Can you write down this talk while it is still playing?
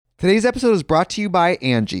Today's episode is brought to you by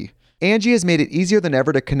Angie. Angie has made it easier than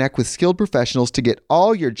ever to connect with skilled professionals to get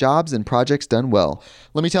all your jobs and projects done well.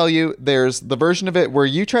 Let me tell you, there's the version of it where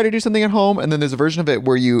you try to do something at home, and then there's a version of it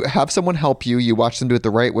where you have someone help you, you watch them do it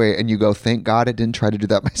the right way, and you go, thank God I didn't try to do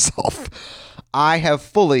that myself. I have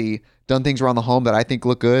fully done things around the home that I think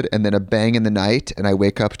look good, and then a bang in the night, and I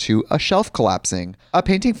wake up to a shelf collapsing, a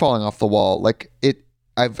painting falling off the wall.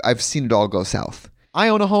 I've seen it all go south. I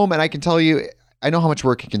own a home, and I can tell you, I know how much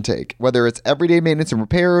work it can take. Whether it's everyday maintenance and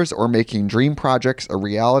repairs or making dream projects a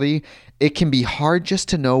reality, it can be hard just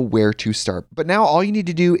to know where to start. But now all you need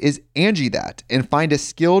to do is Angie that and find a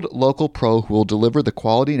skilled local pro who will deliver the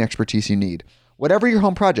quality and expertise you need. Whatever your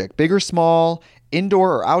home project, big or small,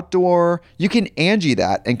 indoor or outdoor, you can Angie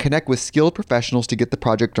that and connect with skilled professionals to get the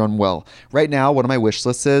project done well. Right now, one of my wish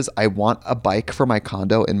lists is I want a bike for my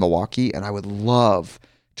condo in Milwaukee, and I would love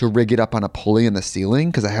to rig it up on a pulley in the ceiling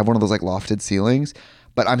because I have one of those like lofted ceilings,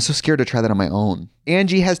 but I'm so scared to try that on my own.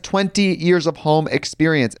 Angie has 20 years of home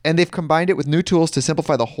experience, and they've combined it with new tools to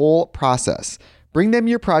simplify the whole process. Bring them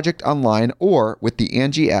your project online or with the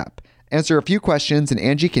Angie app. Answer a few questions and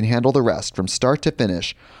Angie can handle the rest from start to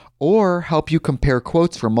finish, or help you compare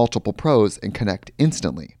quotes from multiple pros and connect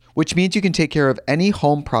instantly, which means you can take care of any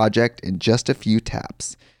home project in just a few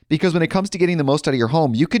taps. Because when it comes to getting the most out of your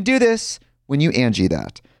home, you can do this when you Angie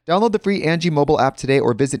that. Download the free Angie mobile app today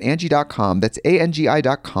or visit Angie.com. That's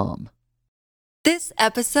ANGI.com. This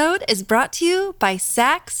episode is brought to you by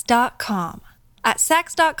Sax.com. At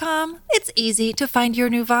Sax.com, it's easy to find your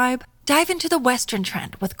new vibe. Dive into the Western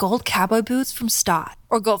trend with gold cowboy boots from Stott,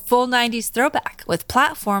 or go full 90s throwback with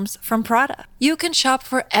platforms from Prada. You can shop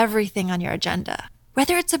for everything on your agenda,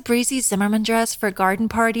 whether it's a breezy Zimmermann dress for a garden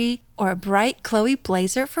party or a bright Chloe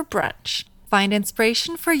blazer for brunch. Find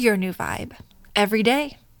inspiration for your new vibe every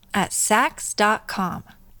day at Sax.com.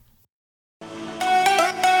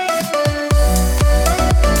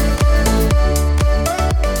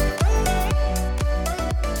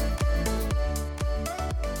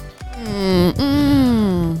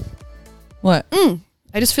 What?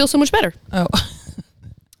 I just feel so much better. Oh.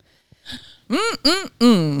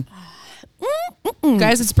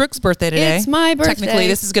 Guys, it's Brooke's birthday today. It's my birthday. Technically,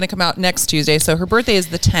 this is going to come out next Tuesday, so her birthday is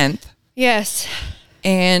the 10th. Yes.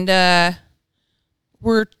 And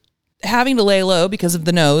we're having to lay low because of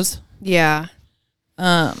the nose. Yeah.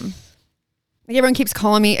 Everyone keeps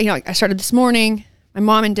calling me. I started this morning. My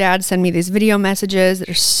mom and dad send me these video messages that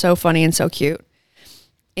are so funny and so cute.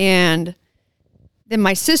 And then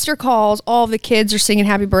my sister calls. All the kids are singing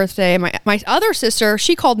happy birthday. My other sister,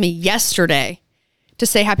 she called me yesterday to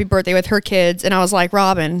say happy birthday with her kids. And I was like,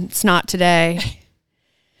 Robin, it's not today.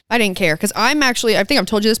 I didn't care because I think I've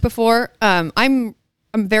told you this before. I'm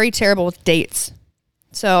very terrible with dates.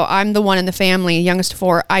 So I'm the one in the family, youngest of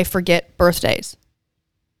four, I forget birthdays.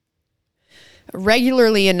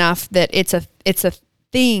 Regularly enough that it's a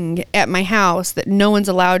thing at my house that no one's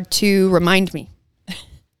allowed to remind me.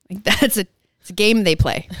 It's a game they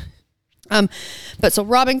play. But so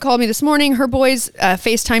Robin called me this morning. Her boys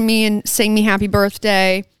FaceTime me and sang me happy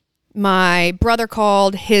birthday. My brother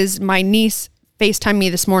called. My niece FaceTimed me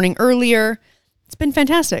this morning earlier. It's been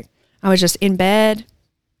fantastic. I was just in bed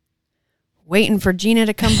waiting for Gina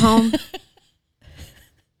to come home.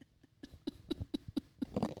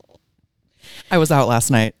 I was out last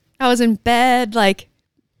night. I was in bed like,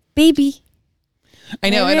 baby. I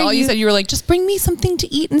know, and all you said, you were like, just bring me something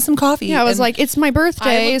to eat and some coffee. Yeah, I was like, it's my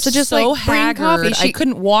birthday, so just so like bring coffee. I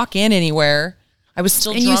couldn't walk in anywhere. I was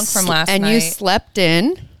still drunk from last night. And you slept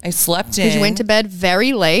in. I slept in. Because you went to bed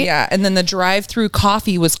very late. Yeah, and then the drive-through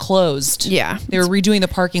coffee was closed. Yeah. They were redoing the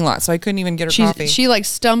parking lot, so I couldn't even get her coffee. She like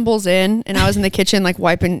stumbles in, and I was in the kitchen like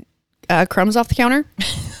wiping crumbs off the counter.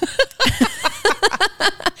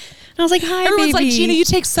 I was like, hi, Everyone's baby. like, Gina, you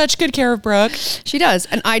take such good care of Brooke. She does.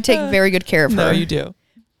 And I take very good care of her. No, you do.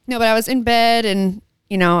 No, but I was in bed and,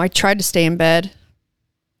 I tried to stay in bed.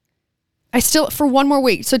 I still, for one more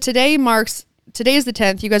week. So today is the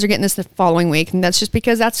 10th. You guys are getting this the following week. And that's just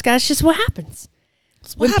because that's just what happens.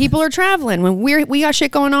 When people are traveling, when we got shit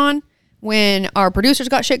going on, when our producers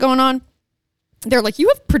got shit going on, they're like, you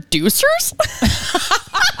have producers?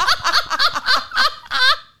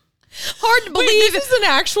 Hard to believe. Wait, this is an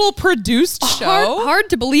actual produced show? Hard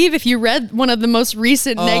to believe if you read one of the most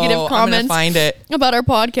recent negative comments I'm gonna find it. about our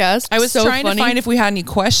podcast. I was trying to find if we had any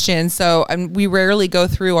questions. So we rarely go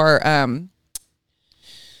through our,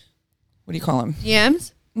 what do you call them?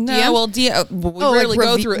 DMs? No, DMs? well, we rarely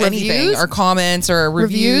go through anything, or comments or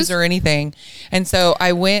reviews or anything. And so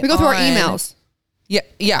I went. We go through our emails.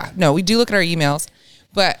 Yeah. No, we do look at our emails.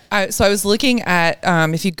 But I was looking at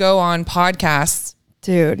if you go on podcasts,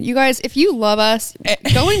 Dude, you guys, if you love us,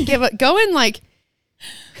 go and leave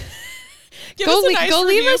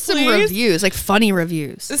us some reviews, like funny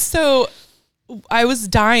reviews. So I was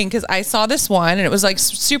dying because I saw this one and it was like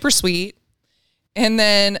super sweet. And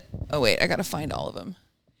then, oh wait, I got to find all of them.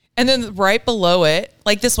 And then right below it,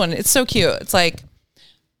 like this one, it's so cute. It's like,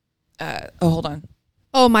 hold on.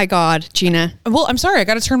 Oh my God, Gina. Well, I'm sorry. I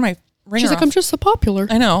got to turn my ringer She's like, off. I'm just so popular.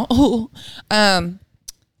 I know. Oh, and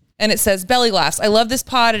it says belly laughs. I love this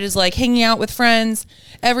pod. It is like hanging out with friends.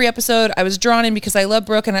 Every episode I was drawn in because I love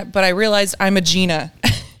Brooke, but I realized I'm a Gina.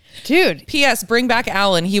 Dude. P.S. Bring back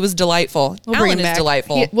Alan. He was delightful. Alan is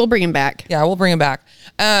delightful. We'll bring him back. Yeah, we'll bring him back.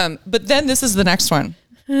 But then this is the next one.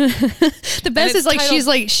 The best is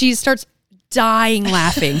like she starts dying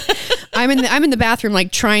laughing. I'm in the bathroom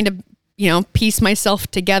like trying to piece myself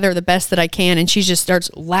together the best that I can, and she just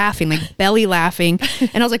starts laughing, like belly laughing.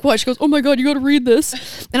 And I was like, what? She goes, oh my God, you got to read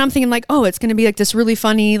this. And I'm thinking like, oh, it's gonna be like this really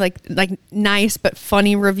funny, like nice but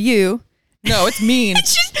funny review. No, it's mean.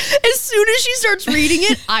 As soon as she starts reading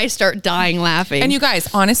it, I start dying laughing. And you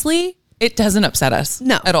guys, honestly, it doesn't upset us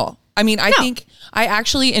at all. I mean, I think I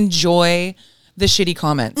actually enjoy the shitty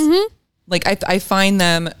comments. Mm-hmm. Like I find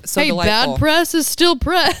them so delightful. Bad press is still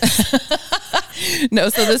press. No,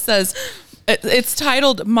 so this says, it's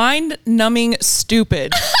titled Mind-Numbing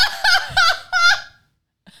Stupid.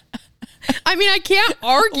 I mean, I can't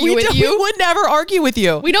argue with you. We would never argue with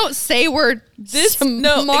you. We don't say we're smart.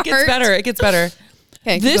 No, it gets better. It gets better.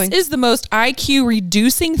 Okay, this is the most IQ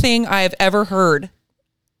reducing thing I have ever heard.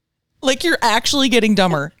 Like you're actually getting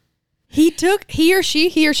dumber. He or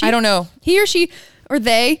she, I don't know. He or she or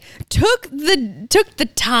they took the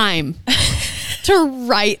time to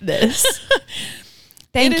write this.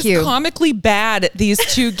 Thank you. It is comically bad these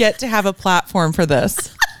two get to have a platform for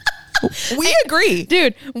this. We agree.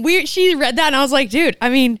 Dude, she read that and I was like, dude, I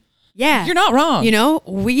mean, yeah. You're not wrong.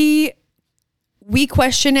 We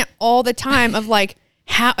question it all the time of like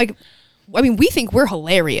how we think we're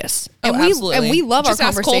hilarious. And we love our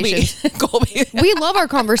conversations. Colby. We love our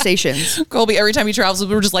conversations. Colby, every time he travels,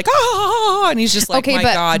 we're just like, and he's just like,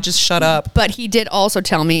 God, just shut up. But he did also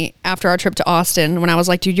tell me after our trip to Austin, when I was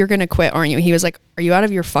like, dude, you're going to quit, aren't you? He was like, are you out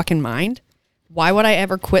of your fucking mind? Why would I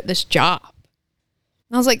ever quit this job?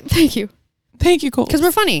 And I was like, thank you. Thank you, Cole. Because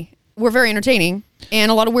we're funny. We're very entertaining.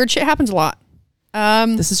 And a lot of weird shit happens a lot.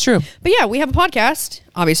 This is true. But yeah, we have a podcast.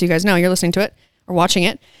 Obviously, you guys know you're listening to it or watching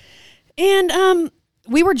it. And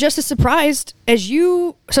we were just as surprised as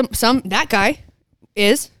you, that guy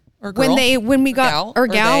is, or girl, when we got, or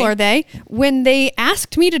gal, or they, when they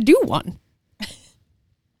asked me to do one.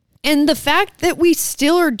 And the fact that we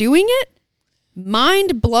still are doing it,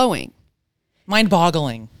 mind-blowing.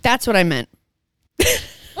 Mind-boggling. That's what I meant.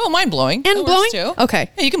 Oh, mind-blowing. And blowing? Too.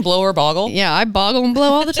 Okay. Yeah, you can blow or boggle. Yeah, I boggle and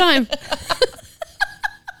blow all the time.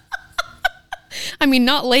 I mean,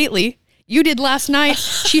 not lately. You did last night.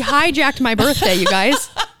 She hijacked my birthday, you guys.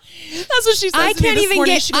 That's what she said. I can't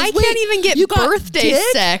even get birthday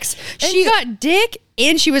sex. She got dick,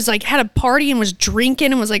 and she was like had a party and was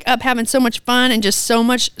drinking and was like up having so much fun and just so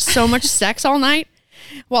much sex all night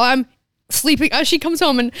while I'm sleeping. She comes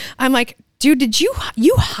home and I'm like, dude, did you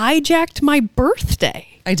hijacked my birthday?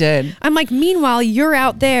 I did. I'm like, meanwhile, you're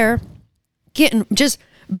out there getting just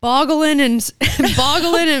boggling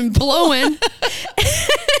and blowing. And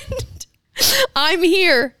I'm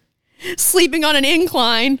here sleeping on an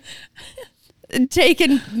incline,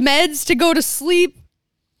 taking meds to go to sleep,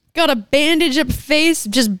 got a bandage up face,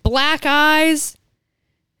 just black eyes.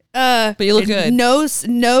 But you look good.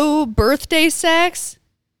 No birthday sex.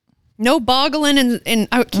 No boggling and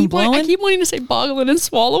I keep wanting to say boggling and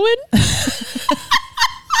swallowing.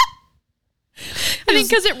 I think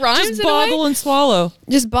because it rhymes. Just boggle and swallow.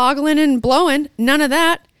 Just boggling and blowing. None of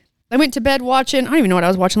that. I went to bed watching. I don't even know what I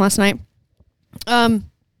was watching last night.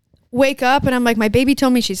 Wake up and I'm like, my baby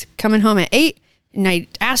told me she's coming home at 8, and I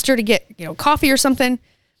asked her to get coffee or something.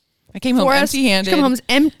 I came home empty-handed. She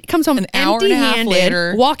comes home an hour and a half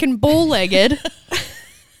later, walking bow-legged,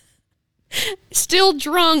 still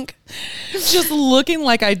drunk, just looking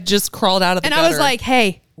like I just crawled out of the gutter. And I was like,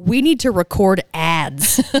 hey, we need to record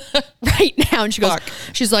ads right now. And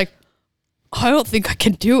she's like, I don't think I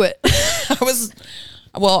can do it.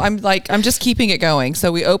 I'm just keeping it going.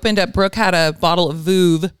 So we opened up, Brooke had a bottle of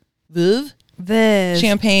Veuve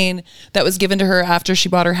champagne that was given to her after she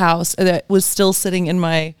bought her house that was still sitting in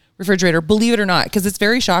my refrigerator, believe it or not, because it's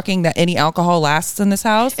very shocking that any alcohol lasts in this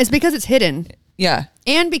house. It's because it's hidden. Yeah.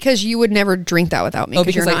 And because you would never drink that without me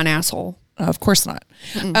because you're not an asshole. Of course not.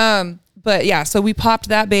 But yeah, so we popped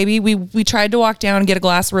that baby. We tried to walk down and get a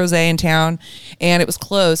glass of rosé in town, and it was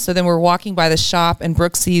closed. So then we're walking by the shop, and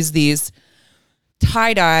Brooke sees these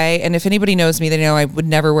tie-dye. And if anybody knows me, they know I would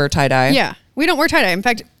never wear tie-dye. Yeah. We don't wear tie-dye. In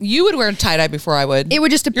fact, You would wear tie-dye before I would. it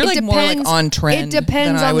would just You're it like more like depends on trend. It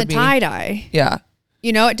depends than I on the would be. tie-dye. Yeah.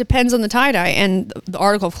 You know, it depends on the tie-dye and the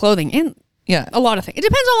article of clothing and Yeah. a lot of things. It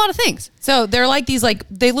depends on a lot of things. So they're like these, like,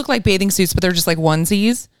 they look like bathing suits, but they're just like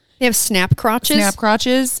onesies, They have snap crotches. snap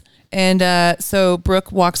crotches. And so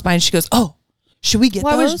Brooke walks by and she goes, "Oh, should we get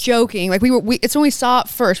Well, I those?" was joking. Like it's when we saw it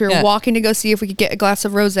first. We were Yeah. walking to go see if we could get a glass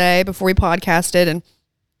of rosé before we podcasted, and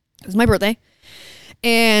it was my birthday.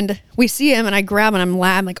 And we see him, and I grab him, and I'm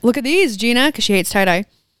laughing, like, "Look at these, Gina," because she hates tie dye.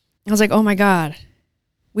 I was like, "Oh my god,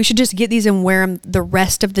 we should just get these and wear them the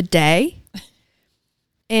rest of the day,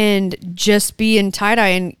 and just be in tie dye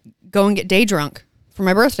and go and get day drunk for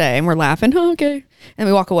my birthday." And we're laughing. "Oh, okay," and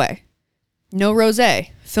we walk away. No rosé,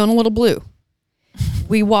 feeling a little blue.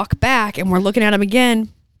 We walk back and we're looking at them again.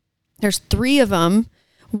 There's 3 of them.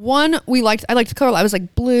 One I liked the color. I was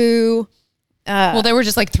like blue. Well, they were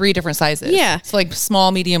just like 3 different sizes. Yeah. So like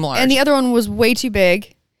small, medium, large. And the other one was way too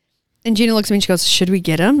big. And Gina looks at me and she goes, "Should we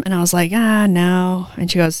get them?" And I was like, no.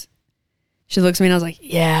 And she looks at me and I was like,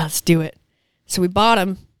 "Yeah, let's do it." So we bought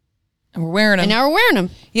them and we're wearing them. and now we're wearing them.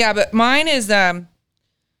 Yeah, but mine is, this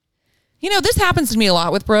happens to me a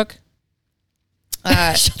lot with Brooke.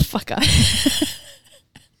 Shut the fuck up.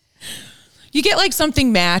 You get like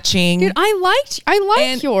something matching. Dude, I like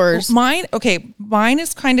And yours. Mine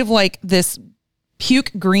is kind of like this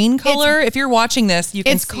puke green color. If you're watching this, you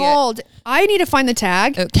can It's see called, I need to find the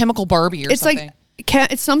tag. Chemical Barbie or It's something.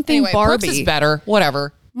 like, it's something Anyway, Barbie. Brooke's is better.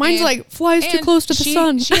 Whatever. Mine's And- like, flies too and close to the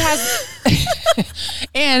sun. She has,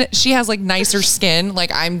 and she has like nicer skin.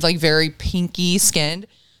 Like I'm like very pinky skinned.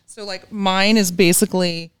 So like mine is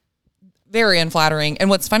basically very unflattering. And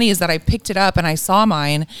what's funny is that I picked it up and I saw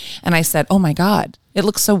mine and I said, "Oh my God, it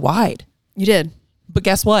looks so wide." You did. But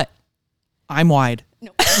guess what? I'm wide.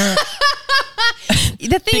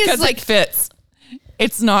 The thing Because is, like, it fits.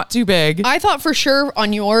 It's not too big. I thought for sure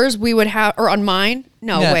on yours we would have, or on mine.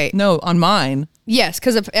 No, Yeah, wait. No, on mine. Yes,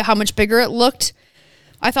 because of how much bigger it looked.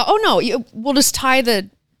 I thought, oh no, we'll just tie the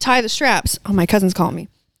straps. Oh, my cousin's calling me.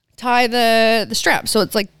 Tie the straps so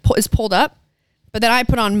it's like is pulled up. But then I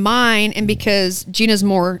put on mine, and because Gina's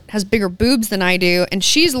has bigger boobs than I do, and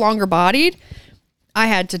she's longer bodied, I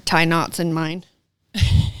had to tie knots in mine.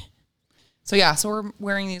 So yeah, so we're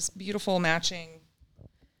wearing these beautiful matching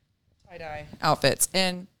tie-dye outfits.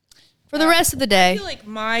 And For the rest of the I day. feel like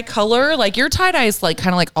my color, like your tie-dye is like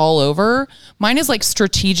kind of like all over. Mine is like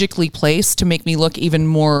strategically placed to make me look even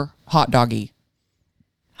more hot doggy.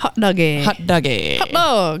 Hot doggy. Hot doggy. Hot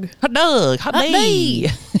dog. Hot dog. Hot doggy.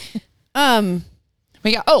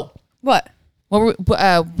 But yeah. Oh, What? what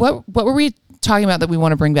were we talking about that we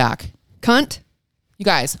want to bring back? Cunt? You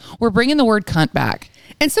guys, we're bringing the word cunt back.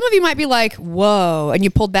 And some of you might be like, whoa, and you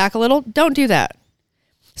pulled back a little. Don't do that.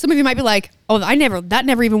 Some of you might be like, oh, that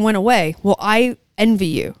never even went away. Well, I envy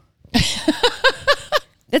you.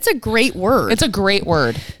 It's a great word. It's a great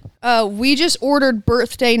word. We just ordered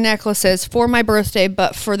birthday necklaces for my birthday,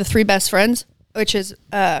 but for the 3 best friends, which is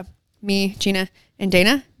me, Gina, and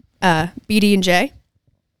Dana, BD and Jay.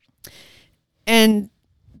 And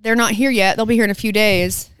they're not here yet. They'll be here in a few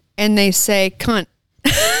days. And they say cunt.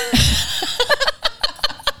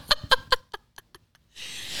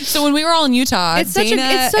 So when we were all in Utah, It's such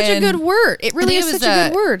Dana a good word. It really I think is it such a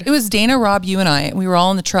good word. It was Dana, Rob, you and I, and we were all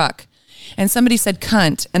in the truck. And somebody said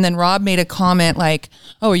cunt. And then Rob made a comment like,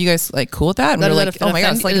 "Oh, are you guys like cool with that?" And we were like, "Oh my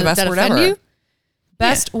God, it's like the best word ever." You?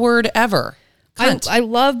 Best word ever. Cunt. I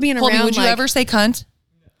love being Colby, around. would you ever say cunt?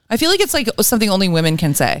 I feel like it's like something only women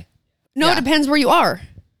can say. No, Yeah. it depends where you are.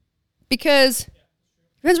 Because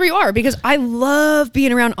I love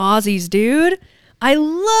being around Aussies, dude. I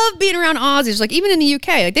love being around Aussies. Like even in the UK,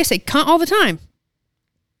 like they say cunt all the time.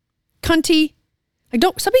 Cunty. Like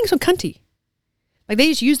don't stop being so cunty. Like they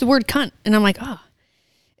just use the word cunt. And I'm like, oh.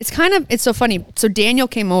 It's so funny. So Daniel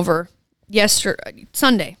came over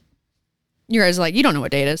Sunday. You guys are like, you don't know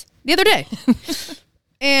what day it is. The other day.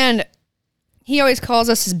 And he always calls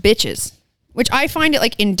us his bitches, which I find it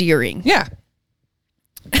like endearing. Yeah.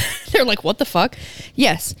 They're like, what the fuck?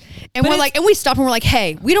 Yes. And we're like, and we stop and we're like,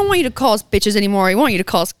 hey, we don't want you to call us bitches anymore. We want you to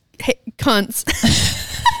call us cunts.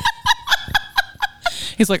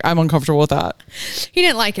 He's like, I'm uncomfortable with that. He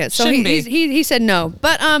didn't like it. So Shouldn't be. he said no.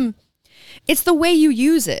 But it's the way you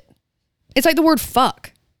use it. It's like the word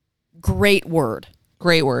fuck. Great word.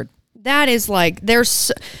 Great word. That is like,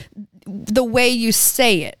 there's the way you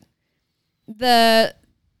say it. The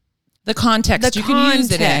context you can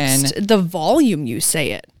use it in. the volume you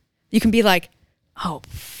say it. You can be like, oh,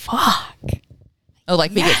 fuck. Oh,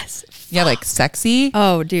 like make Yes. it, yeah, like sexy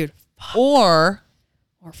Oh, dude. or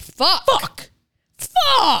Or fuck. fuck.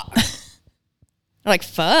 fuck. They're like,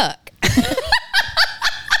 fuck.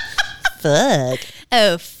 Fuck.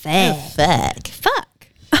 Oh, fuck. Fuck. Fuck.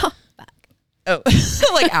 Oh, fuck. Oh,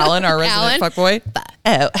 like Alan, our resident fuckboy.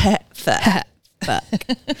 Oh, fuck. Fuck.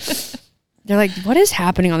 They're like, what is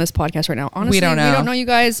happening on this podcast right now? Honestly, We don't know. We don't know, you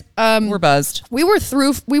guys. We're buzzed. We were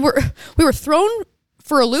thrown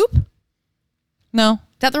for a loop. Is No,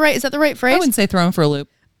 that the right I phrase? wouldn't say thrown for a loop.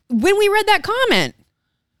 When we read that comment,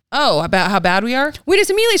 Oh, about how bad we are? we just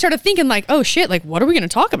immediately started thinking like, oh shit, like what are we going to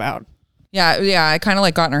talk about? Yeah. I kind of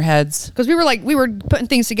like got in our heads. Because we were putting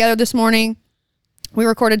things together this morning. We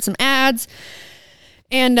recorded some ads,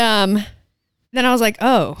 and then I was like,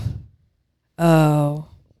 oh,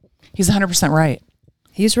 He's 100% right.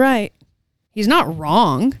 he's right. He's not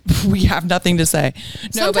wrong. We have nothing to say.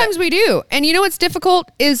 No, Sometimes we do. And you know what's difficult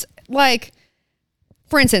is like,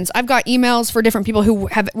 for instance, I've got emails for different people who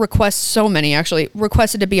have requested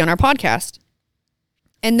to be on our podcast.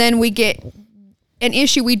 And then we get an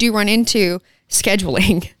issue we do run into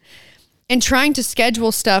scheduling and trying to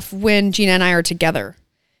schedule stuff when Gina and I are together.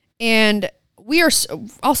 And we are,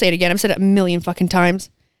 I'll say it again, I've said it a million fucking times,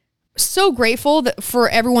 so grateful that for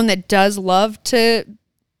everyone that does love to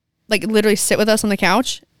like literally sit with us on the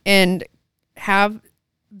couch and have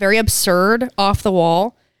very absurd, off the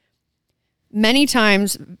wall, many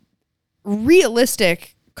times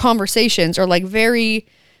realistic conversations, or like very,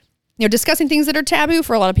 discussing things that are taboo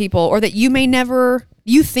for a lot of people, or that you may never,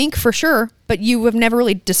 you think for sure, but you have never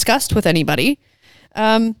really discussed with anybody.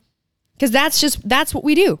 Because that's what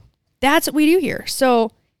we do. That's what we do here.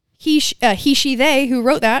 So he, she, they who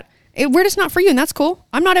wrote that, we're just not for you, and that's cool.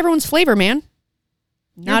 I'm not everyone's flavor, man.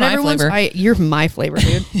 Not my everyone's flavor. You're my flavor,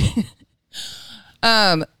 dude.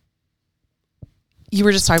 You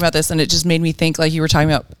were just talking about this, and it just made me think like you were talking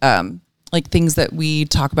about like things that we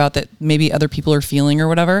talk about that maybe other people are feeling or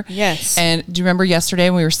whatever. Yes. And do you remember yesterday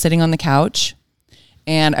when we were sitting on the couch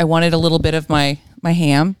and I wanted a little bit of my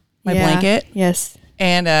ham, my Yeah. blanket? Yes.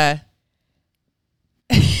 And and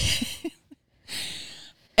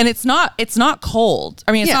it's not cold.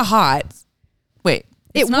 I mean, it's Yeah. not hot. Wait.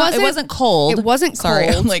 It wasn't cold. It wasn't Sorry.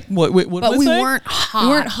 cold. I'm like, what But did we I say? weren't hot. We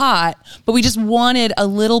weren't hot, but we just wanted a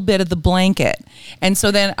little bit of the blanket. And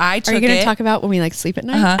so then I took Are you going it. to talk about when we like sleep at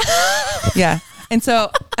night? Yeah. And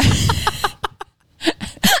so,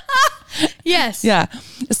 Yes. yeah.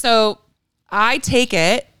 So I take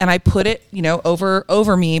it and I put it,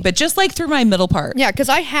 over me, but just like through my middle part. Yeah, because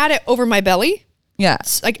I had it over my belly, Yeah.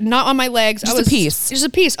 like not on my legs. Just a piece. Just a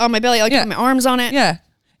piece on my belly. I like Yeah. put my arms on it. Yeah.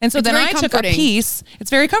 And so It's then very I took a comforting. piece. It's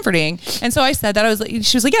very comforting. And so I said that. I was like,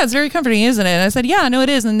 she was like, yeah, it's very comforting, isn't it? And I said, yeah, no, it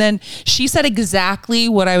is. And then she said exactly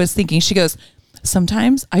what I was thinking. She goes,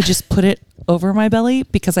 sometimes I just put it over my belly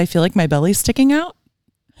because I feel like my belly's sticking out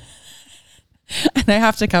and I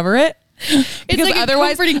have to cover it. Because like a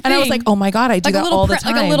otherwise, comforting and I was thing. like, oh my God, I do Like a that little all the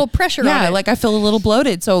time. like a little pressure Yeah, on it. like I feel a little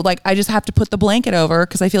bloated. So like I just have to put the blanket over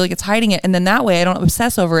because I feel like it's hiding it. And then that way I don't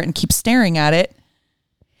obsess over it and keep staring at it.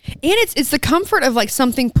 And it's the comfort of like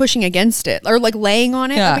something pushing against it, or like laying on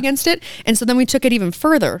it Yeah. up against it. And so then we took it even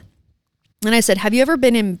further. And I said, have you ever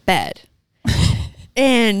been in bed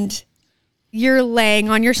and you're laying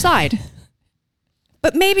on your side,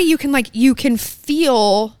 but maybe you can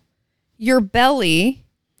feel your belly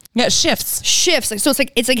Yeah, it shifts. shifts. Like, so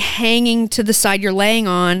it's like hanging to the side you're laying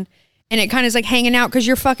on, and it kind of is like hanging out because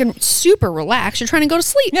you're fucking super relaxed. You're trying to go to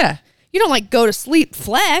sleep. Yeah. You don't like go to sleep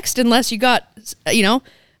flexed unless you got,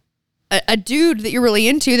 a dude that you're really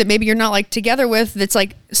into that maybe you're not like together with, that's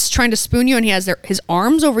like trying to spoon you, and he has his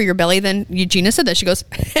arms over your belly. Then Gina said that. She goes,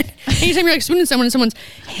 anytime you're like spooning someone and someone's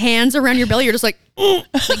hands around your belly, you're just like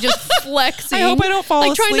just flexing. I hope I don't fall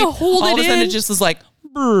like asleep. trying to hold all it of a sudden in. it just is like,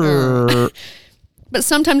 brrr. But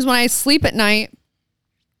sometimes when I sleep at night,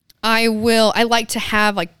 I like to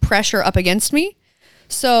have like pressure up against me.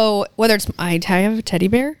 So whether it's, I have a teddy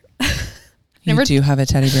bear. You do have a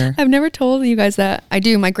teddy bear. I've never told you guys that. I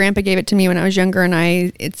do. My grandpa gave it to me when I was younger, and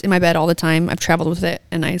it's in my bed all the time. I've traveled with it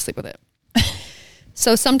and I sleep with it.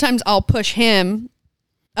 So sometimes I'll push him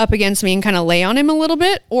up against me and kind of lay on him a little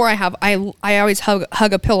bit, or I always hug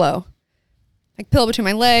a pillow. Like pillow between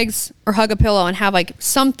my legs, or hug a pillow and have like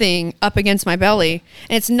something up against my belly.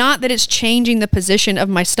 And it's not that it's changing the position of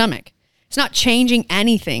my stomach. It's not changing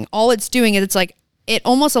anything. All it's doing is it's like, it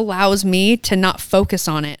almost allows me to not focus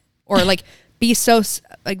on it, or like be so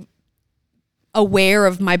like aware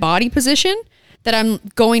of my body position that I'm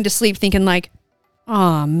going to sleep thinking like,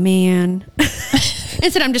 oh man.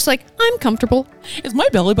 Instead I'm just like, I'm comfortable. Is my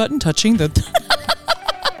belly button touching the?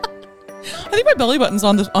 I think my belly button's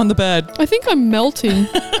on the bed. I think I'm melting.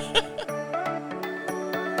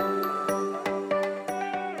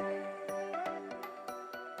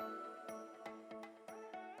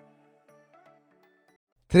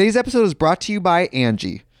 Today's episode is brought to you by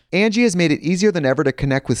Angie. Angie has made it easier than ever to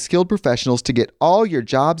connect with skilled professionals to get all your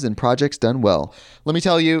jobs and projects done well. Let me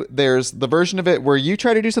tell you, there's the version of it where you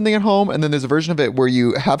try to do something at home, and then there's a version of it where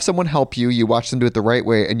you have someone help you, you watch them do it the right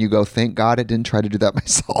way, and you go, thank God I didn't try to do that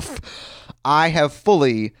myself. I have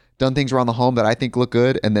fully done things around the home that I think look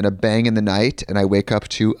good, and then a bang in the night, and I wake up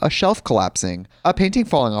to a shelf collapsing, a painting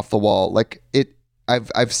falling off the wall.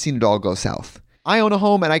 I've seen it all go south. I own a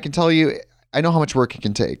home, and I can tell you, I know how much work it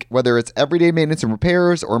can take. Whether it's everyday maintenance and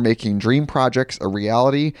repairs or making dream projects a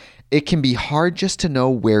reality, it can be hard just to know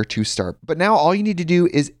where to start. But now all you need to do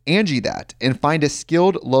is Angie that and find a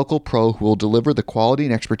skilled local pro who will deliver the quality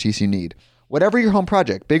and expertise you need. Whatever your home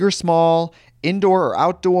project, big or small, indoor or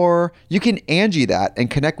outdoor, you can Angie that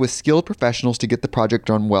and connect with skilled professionals to get the project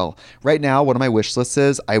done well. Right now, one of my wish lists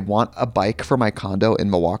is I want a bike for my condo in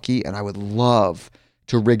Milwaukee, and I would love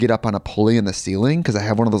to rig it up on a pulley in the ceiling because I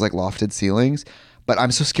have one of those like lofted ceilings, but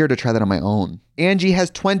I'm so scared to try that on my own. Angie has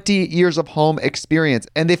 20 years of home experience,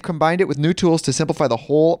 and they've combined it with new tools to simplify the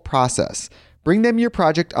whole process. Bring them your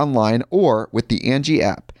project online or with the Angie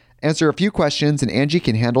app. Answer a few questions and Angie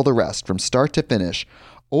can handle the rest from start to finish,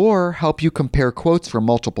 or help you compare quotes from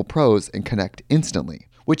multiple pros and connect instantly,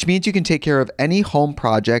 which means you can take care of any home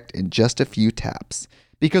project in just a few taps.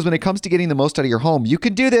 Because when it comes to getting the most out of your home, you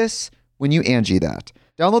can do this when you Angie that.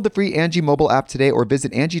 Download the free Angie mobile app today or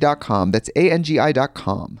visit Angie.com. That's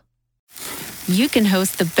ANGI.com. You can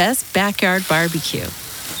host the best backyard barbecue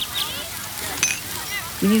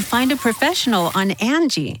when you find a professional on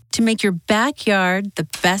Angie to make your backyard the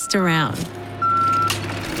best around.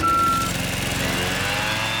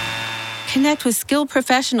 Connect with skilled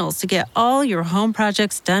professionals to get all your home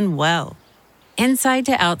projects done well. Inside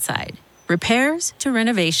to outside, repairs to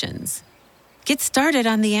renovations. Get started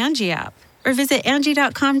on the Angie app or visit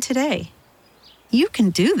Angie.com today. You can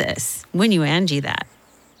do this when you Angie that.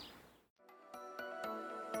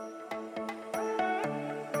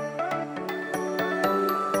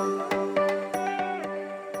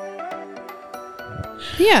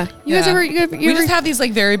 Yeah. You guys ever? We just have these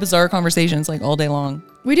like very bizarre conversations like all day long.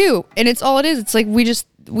 We do. And it's all it is. It's like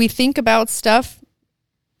we think about stuff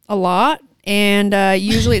a lot, and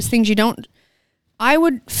usually it's things you don't. I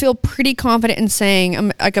would feel pretty confident in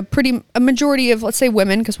saying like a majority of, let's say,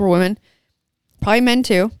 women, because we're women, probably men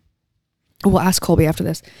too. We'll ask Colby after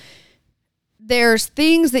this. There's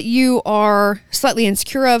things that you are slightly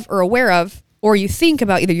insecure of or aware of, or you think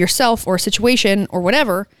about either yourself or a situation or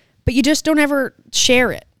whatever, but you just don't ever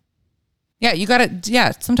share it.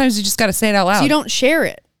 Yeah, sometimes you just got to say it out loud. So you don't share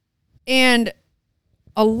it. And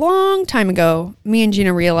a long time ago, me and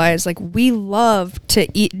Gina realized like we love to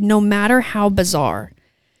eat no matter how bizarre.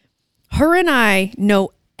 Her and I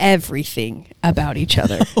know everything about each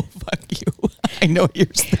other. Oh, fuck you. I know what you're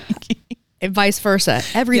thinking. And vice versa.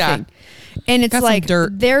 Everything. Yeah. And it's got like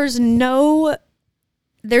dirt. there's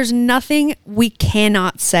nothing we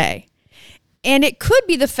cannot say. And it could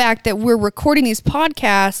be the fact that we're recording these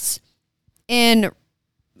podcasts in,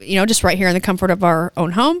 just right here in the comfort of our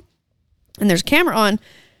own home. And there's a camera on,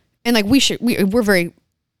 and like we're very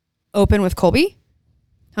open with Colby.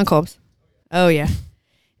 Huh, Colbs? Oh yeah.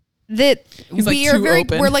 That He's we like are too very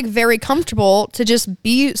open. we're like very comfortable to just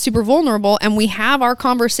be super vulnerable, and we have our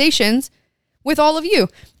conversations with all of you.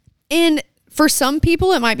 And for some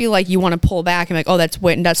people, it might be like you want to pull back and like, oh,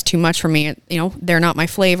 that's too much for me. They're not my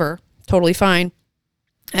flavor. Totally fine.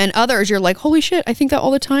 And others, you're like, holy shit, I think that all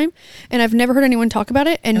the time, and I've never heard anyone talk about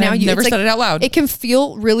it. And now I've never said it out loud. It can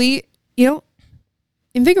feel really,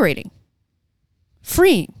 invigorating,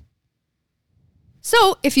 freeing.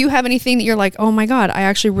 So if you have anything that you're like, oh my God, I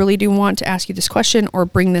actually really do want to ask you this question or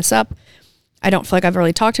bring this up. I don't feel like I've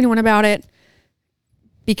really talked to anyone about it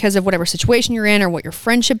because of whatever situation you're in or what your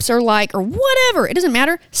friendships are like or whatever. It doesn't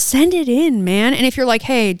matter. Send it in, man. And if you're like,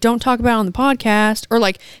 hey, don't talk about it on the podcast, or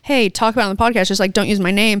like, hey, talk about it on the podcast, just like don't use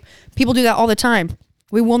my name. People do that all the time.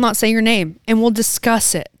 We will not say your name, and we'll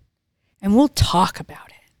discuss it and we'll talk about it.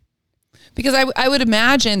 Because I would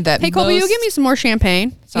imagine that. Hey, Colby, you give me some more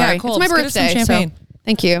champagne. Sorry, Cole, it's my let's get us birthday. some champagne. So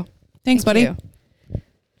thank you. Thanks, buddy. you.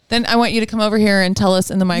 Then I want you to come over here and tell us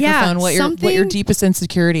in the microphone what your deepest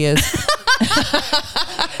insecurity is.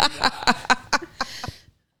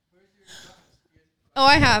 Oh,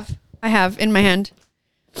 I have in my hand.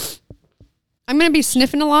 I'm going to be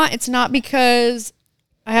sniffing a lot. It's not because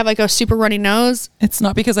I have like a super runny nose. It's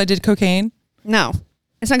not because I did cocaine. No,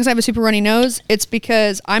 it's not because I have a super runny nose. It's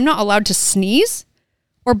because I'm not allowed to sneeze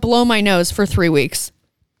or blow my nose for 3 weeks.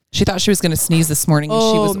 She thought she was going to sneeze this morning. And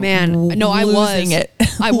Oh, she was man. No, I was. losing it.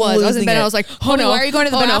 I was in bed. Losing I it. was like, oh Honey, no. why are you going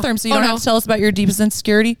to the Oh, no. bathroom so you Oh, don't no. have to tell us about your deepest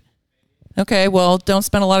insecurity? Okay, well, don't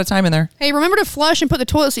spend a lot of time in there. Hey, remember to flush and put the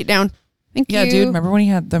toilet seat down. Thank you. Yeah, dude. Remember when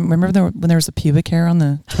when there was a pubic hair on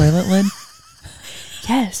the toilet lid?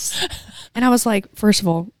 Yes. And I was like, first of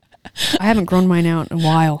all, I haven't grown mine out in a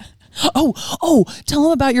while. Oh, tell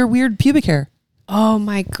them about your weird pubic hair. Oh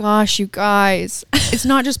my gosh, you guys. It's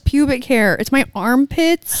not just pubic hair. It's my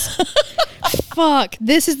armpits. Fuck.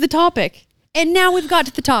 This is the topic. And now we've got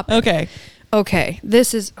to the topic. Okay.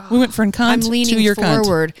 This is... We went from cunt I'm leaning to your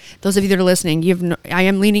forward. Those of you that are listening, I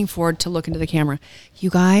am leaning forward to look into the camera. You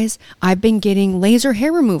guys, I've been getting laser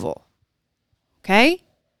hair removal. Okay?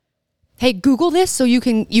 Hey, Google this so you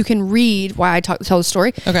can read why I tell the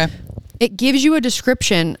story. Okay. It gives you a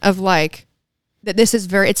description of like that. This is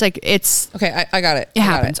very. It's Okay, I got it. It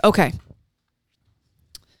happens. Okay.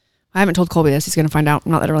 I haven't told Colby this. He's going to find out.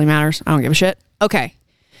 Not that it really matters. I don't give a shit. Okay.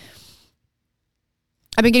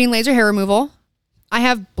 I've been getting laser hair removal. I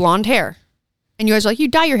have blonde hair. And you guys are like, you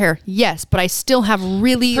dye your hair. Yes, but I still have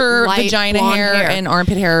really Her light vagina blonde hair and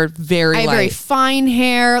armpit hair very I have light. very fine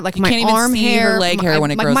hair, like You my can't even arm see hair, her leg hair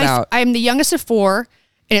when it grows out. I'm the youngest of 4,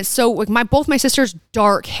 and it's so like both my sisters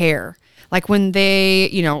dark hair. Like when they,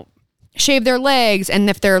 shave their legs, and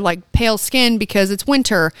if they're like pale skin because it's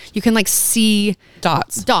winter, you can like see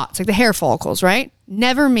dots, like the hair follicles, right?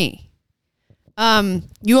 Never me.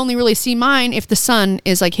 You only really see mine if the sun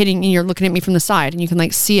is like hitting and you're looking at me from the side and you can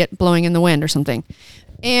like see it blowing in the wind or something.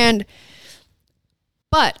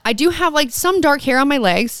 But I do have like some dark hair on my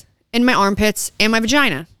legs and my armpits and my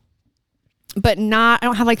vagina, but I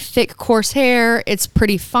don't have like thick coarse hair. It's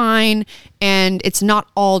pretty fine and it's not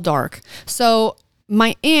all dark. So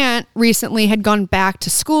my aunt recently had gone back to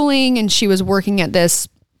schooling and she was working at this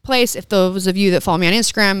place. If those of you that follow me on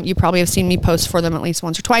Instagram, you probably have seen me post for them at least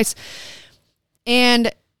once or twice.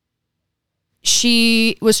 And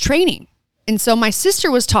she was training. And so my sister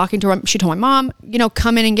was talking to her. She told my mom,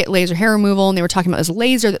 come in and get laser hair removal. And they were talking about this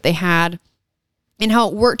laser that they had and how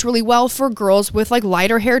it worked really well for girls with like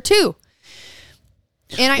lighter hair too.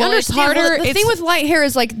 And I understand. The thing with light hair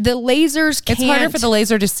is like the lasers can't. It's harder for the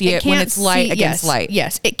laser to see it when it's light against light.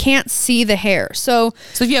 Yes, it can't see the hair. So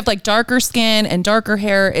if you have like darker skin and darker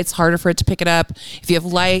hair, it's harder for it to pick it up. If you have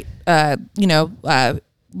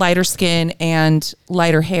lighter skin and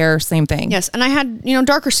lighter hair, same thing. Yes, and I had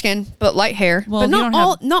darker skin but light hair. Well, but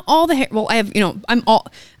not all the hair. Well, I have I'm all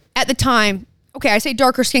at the time. Okay, I say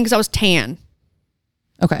darker skin because I was tan.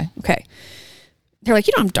 Okay. They're like,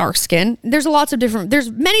 you don't have dark skin. There's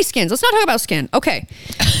there's many skins. Let's not talk about skin. Okay.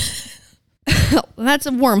 That's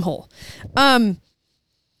a wormhole.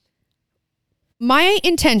 My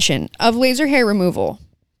intention of laser hair removal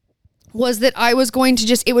was that I was going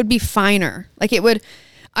to it would be finer. Like it would,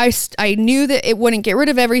 I knew that it wouldn't get rid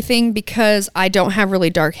of everything because I don't have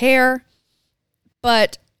really dark hair,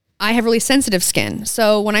 but I have really sensitive skin.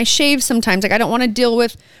 So when I shave sometimes, like I don't want to deal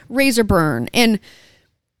with razor burn. And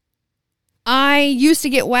I used to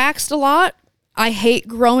get waxed a lot. I hate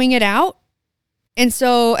growing it out. And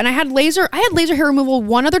I had laser hair removal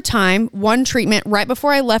one other time, one treatment right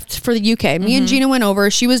before I left for the UK. Me and Gina went over.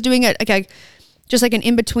 She was doing it just like an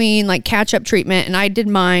in-between like catch-up treatment, and I did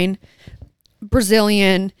mine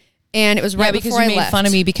Brazilian, and it was right before I left. Because you made fun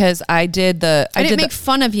of me because I didn't make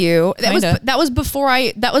fun of you. That was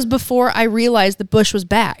before I realized the bush was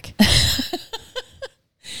back.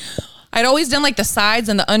 I'd always done like the sides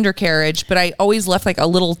and the undercarriage, but I always left like a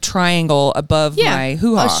little triangle above my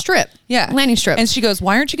hoo-ha. A strip. Yeah. Landing strip. And she goes,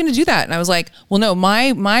 why aren't you going to do that? And I was like, well, no,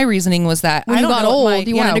 my reasoning was that when you got old,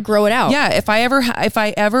 you wanted to grow it out. Yeah. If I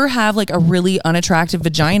ever have like a really unattractive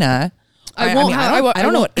vagina, I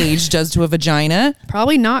don't know what age does to a vagina.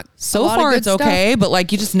 Probably not. So far it's okay, but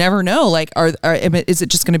like you just never know. Like, is it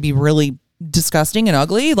just going to be really disgusting and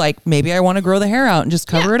ugly? Like maybe I want to grow the hair out and just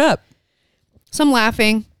cover it up. So I'm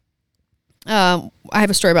laughing. I have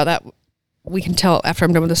a story about that. We can tell after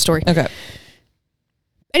I'm done with this story. Okay.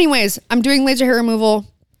 Anyways, I'm doing laser hair removal.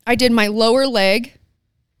 I did my lower leg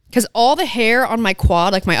because all the hair on my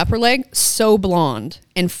quad, like my upper leg, so blonde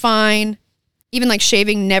and fine. Even like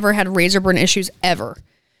shaving, never had razor burn issues ever.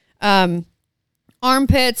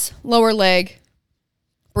 Armpits, lower leg,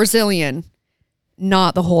 Brazilian,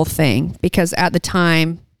 not the whole thing because at the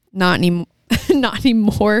time, not anymore. Not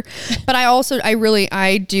anymore. But I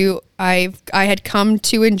had come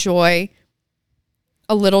to enjoy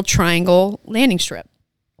a little triangle landing strip.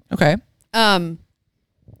 Okay.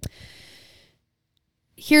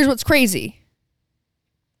 Here's what's crazy.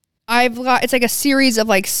 It's like a series of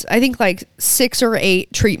I think 6 or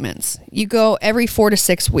 8 treatments. You go every 4 to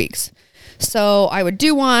 6 weeks. So I would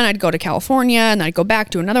do one, I'd go to California, and then I'd go back,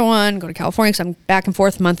 do another one, go to California, because I'm back and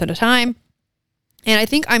forth month at a time. And I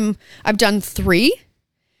think I've done 3.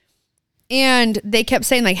 And they kept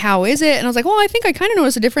saying like, how is it? And I was like, well, I think I kind of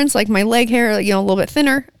noticed a difference. Like my leg hair, a little bit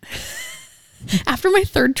thinner. After my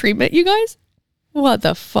 3rd treatment, you guys, what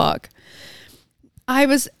the fuck? I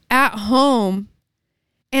was at home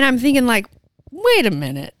and I'm thinking like, wait a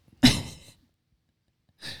minute.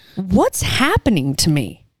 What's happening to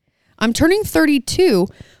me? I'm turning 32.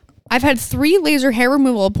 I've had 3 laser hair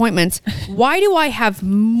removal appointments. Why do I have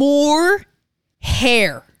more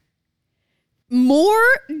hair? More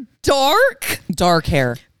dark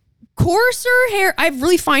hair. Coarser hair. I have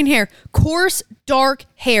really fine hair. Coarse, dark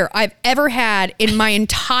hair I've ever had in my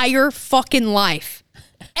entire fucking life.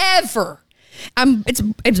 Ever.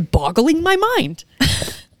 It's boggling my mind.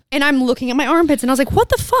 And I'm looking at my armpits and I was like, what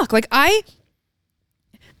the fuck? Like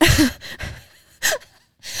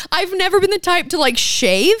I've never been the type to like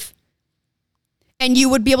shave and you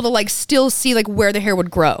would be able to like still see like where the hair would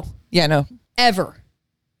grow. Yeah, no. Ever.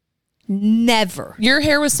 Never. Your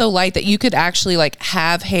hair was so light that you could actually like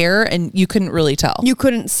have hair and you couldn't really tell. You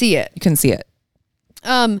couldn't see it. You couldn't see it.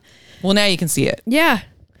 Well, now you can see it. Yeah.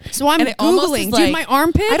 So I'm Googling, like, dude, my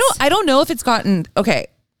armpits. I don't know if it's gotten, okay,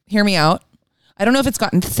 hear me out. I don't know if it's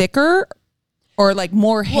gotten thicker or like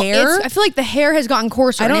more hair. I feel like the hair has gotten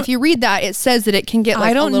coarser. And if you read that, it says that it can get like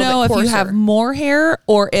I don't a little know bit if coarser. you have more hair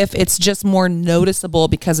or if it's just more noticeable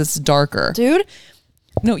because it's darker. Dude.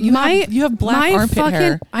 No, you have black armpit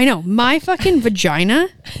hair. I know. My fucking vagina.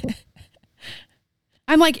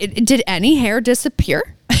 I'm like, did any hair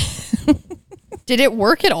disappear? Did it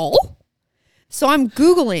work at all? So I'm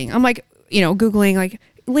Googling. I'm like, Googling like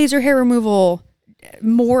laser hair removal,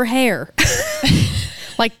 more hair.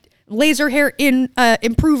 Like laser hair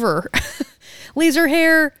improver. Laser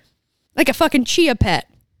hair like a fucking chia pet.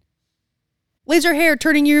 Laser hair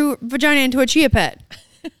turning your vagina into a chia pet.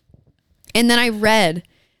 And then I read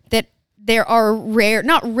that there are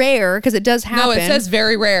not rare, because it does happen. No, it says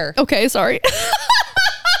very rare. Okay, sorry.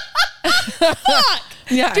 Fuck.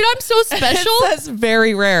 Yeah. Dude, I'm so special. It says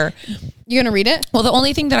very rare. You gonna read it? Well, the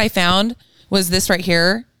only thing that I found was this right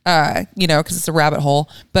here, because it's a rabbit hole,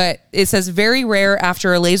 but it says very rare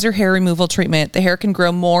after a laser hair removal treatment, the hair can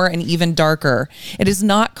grow more and even darker. It is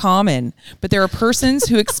not common, but there are persons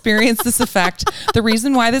who experience this effect. The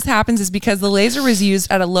reason why this happens is because the laser was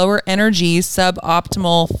used at a lower energy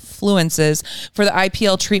suboptimal fluences for the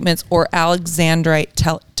IPL treatments or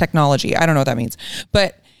Alexandrite technology. I don't know what that means,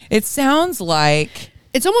 but it sounds like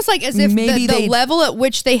it's almost like as if maybe the level at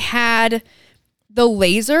which they had the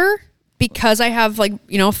laser, because I have like,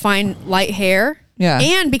 fine light hair. Yeah.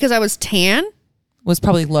 And because I was tan. Was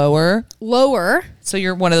probably lower. So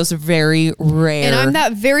you're one of those very rare And I'm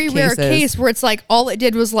that very rare cases. case where it's like all it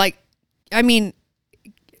did was like, I mean,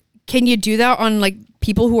 can you do that on like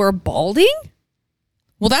people who are balding?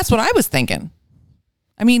 Well, that's what I was thinking.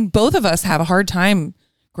 I mean, both of us have a hard time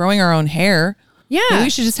growing our own hair. Yeah. Maybe we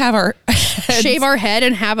should just have our shave our head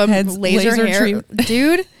and have a laser hair. treatment.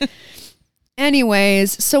 Dude.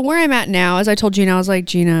 Anyways, so where I'm at now, as I told Gina, I was like,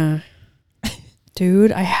 Gina,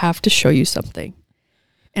 dude, I have to show you something.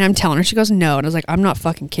 And I'm telling her, she goes, no. And I was like, I'm not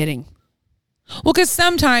fucking kidding. Well, because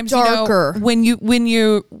sometimes darker.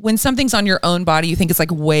 When something's on your own body, you think it's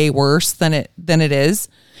like way worse than it is.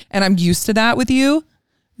 And I'm used to that with you.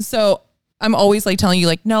 So I'm always like telling you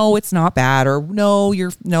like, no, it's not bad, or no,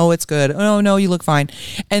 it's good. Oh no, you look fine.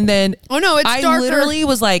 And then oh no, it's I darker. literally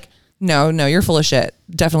was like, no, you're full of shit.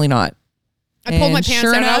 Definitely not. I pulled my pants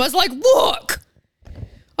down and I was like, look,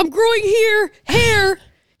 I'm growing hair here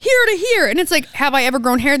to here. And it's like, have I ever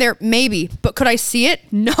grown hair there? Maybe. But could I see it?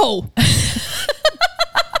 No.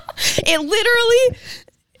 It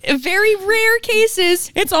literally, very rare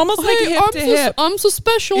cases. It's almost like a hip to hip. I'm so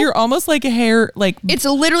special. You're almost like a hair, like it's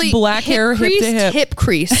literally black hair, hip to hip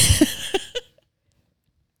crease.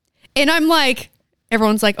 And I'm like,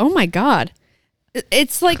 everyone's like, oh my God.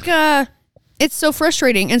 It's like, it's so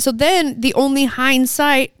frustrating. And so then the only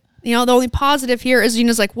hindsight, the only positive here is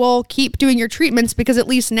Gina's like, well, keep doing your treatments because at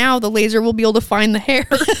least now the laser will be able to find the hair.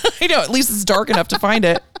 I know, at least it's dark enough to find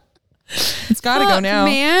it. It's got to go now.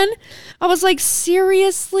 Man, I was like,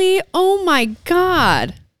 seriously? Oh my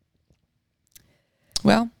God.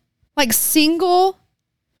 Well, like single,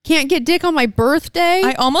 can't get dick on my birthday.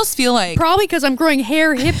 I almost feel like probably because I'm growing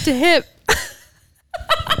hair hip to hip.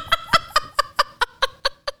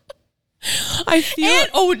 I feel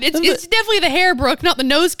it's definitely the hair, Brooke, not the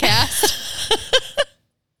nose cast.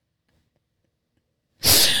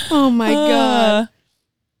 Oh my God.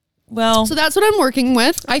 Well, so that's what I'm working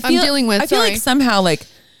with. I'm dealing with. I feel like somehow like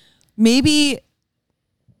maybe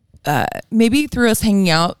through us hanging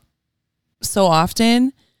out so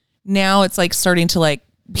often, now it's like starting to like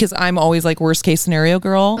because I'm always like worst case scenario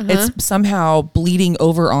girl, it's somehow bleeding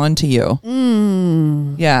over onto you.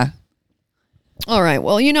 Yeah. All right.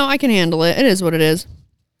 Well, I can handle it. It is what it is.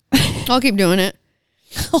 I'll keep doing it.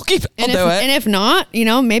 I'll do it. And if not,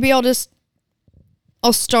 maybe I'll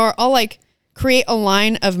like create a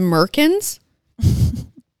line of Merkins.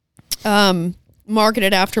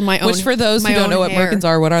 Marketed after my own. Which for those who don't know what Merkins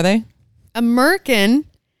are, what are they? A Merkin.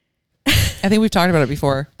 I think we've talked about it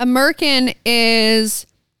before. A Merkin is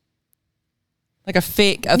like a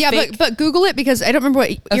fake. But Google it because I don't remember what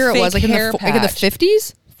year it was. Like in the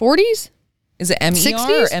 50s, 40s. Is it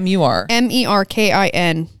MER or MUR?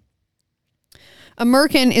 MERKIN. A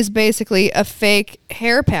Merkin is basically a fake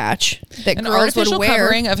hair patch that An girls would artificial wear.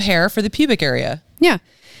 covering of hair for the pubic area. Yeah,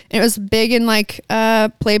 and it was big in like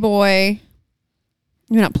Playboy.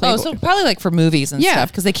 Not Playboy. Oh, so probably like for movies and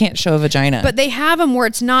stuff because they can't show a vagina. But they have them where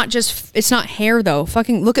it's not hair though.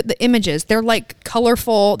 Fucking look at the images. They're like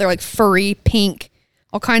colorful. They're like furry, pink,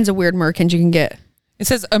 all kinds of weird Merkins you can get. It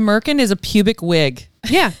says a Merkin is a pubic wig.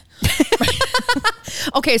 Yeah.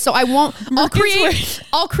 Okay, so I'll create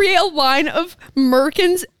a line of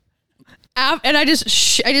Merkins, and I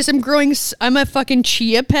just am growing. I'm a fucking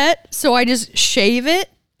chia pet, so I just shave it.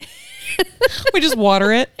 We just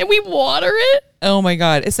water it. And we water it. Oh my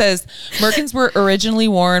God. It says Merkins were originally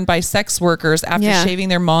worn by sex workers after shaving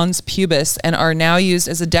their mons pubis and are now used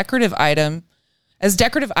as decorative items,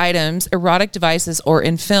 erotic devices, or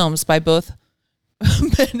in films by both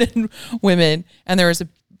men and women. And there is a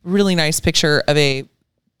really nice picture of a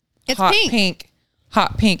hot pink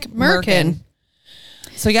Merkin.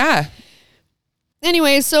 So yeah.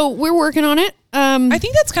 Anyway, so we're working on it. I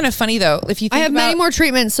think that's kind of funny though. If you think I have many more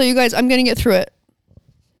treatments, so you guys, I'm going to get through it.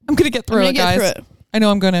 I'm going to get through it, guys. I know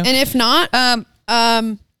I'm going to. And if not,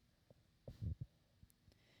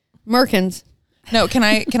 Merkins. No, can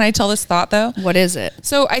I tell this thought though? What is it?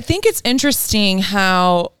 So I think it's interesting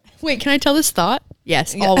how. Wait, can I tell this thought?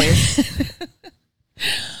 Yes, always.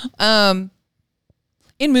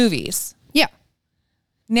 In movies. Yeah.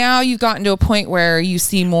 Now you've gotten to a point where you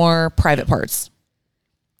see more private parts.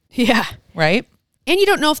 Yeah. Right? And you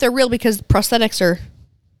don't know if they're real because they wear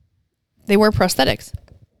prosthetics.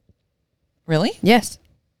 Really? Yes.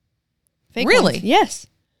 Fake really? ones. Yes.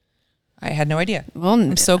 I had no idea. Well,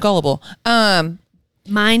 I'm so gullible.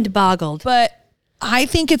 Mind boggled. But I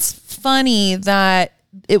think it's funny that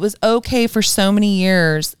it was okay for so many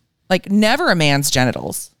years, like never a man's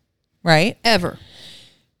genitals, right? Ever.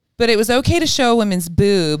 But it was okay to show women's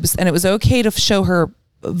boobs and it was okay to show her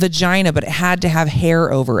vagina, but it had to have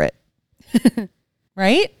hair over it.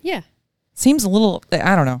 Right? Yeah. Seems a little,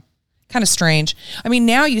 I don't know, kind of strange. I mean,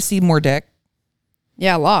 now you see more dick.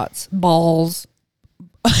 Yeah, lots. Balls.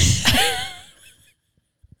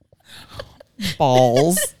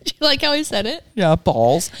 Balls. Do you like how he said it? Yeah,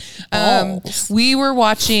 balls. We were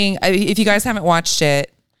watching, if you guys haven't watched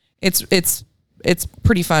it, it's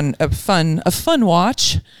pretty fun. A fun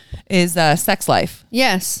watch is Sex Life.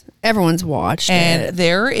 Yes. Everyone's watched and it.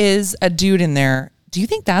 There is a dude in there. Do you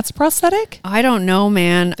think that's prosthetic? I don't know,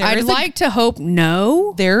 man. I'd like to hope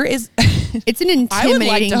no. There is. It's an intimidating I would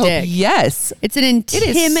like to hope dick. yes. It's an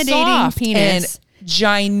intimidating soft penis. And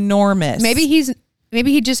ginormous. Maybe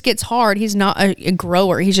he just gets hard. He's not a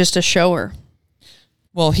grower. He's just a shower.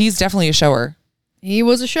 Well, he's definitely a shower. He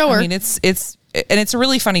was a shower. I mean, it's a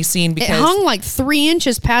really funny scene because it hung like 3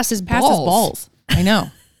 inches past his balls. I know.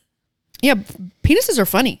 Yeah, penises are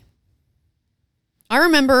funny. I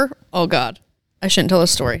remember. Oh God, I shouldn't tell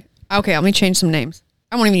this story. Okay, let me change some names.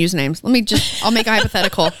 I won't even use names. I'll make a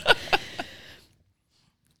hypothetical.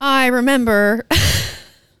 I remember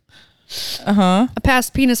a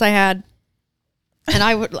past penis I had, and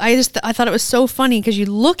I thought it was so funny because you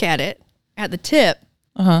look at it at the tip,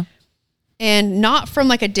 and not from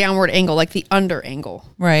like a downward angle, like the under angle,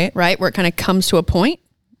 right, where it kind of comes to a point,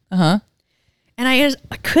 and I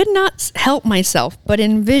could not help myself but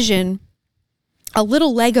envision a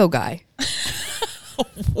little Lego guy.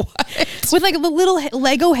 What? With like the little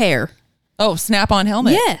Lego hair. Oh, Snap-on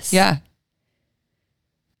helmet. Yes. Yeah.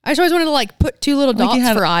 I just always wanted to like put 2 little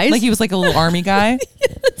dots for eyes. Like he was like a little army guy.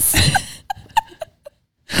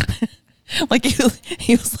 Like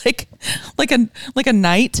he was like a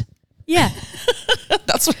knight. Yeah.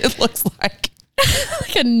 That's what it looks like.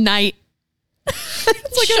 Like a knight.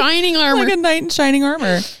 It's like shining armor. Like a knight in shining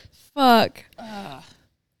armor. Fuck. I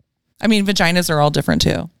mean, vaginas are all different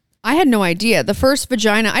too. I had no idea. The first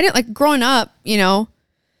vagina, I didn't like growing up, I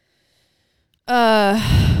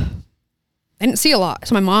didn't see a lot.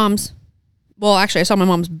 So my mom's, well, actually I saw my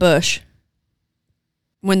mom's bush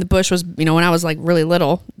when the bush was, when I was like really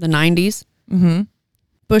little, the 90s.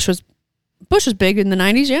 Bush was Bush was big in the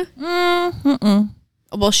 90s, yeah?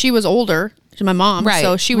 Well, she was older. She's my mom, Right,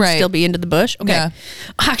 so she would right. still be into the bush. Okay. Yeah.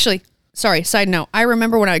 Actually, sorry, side note. I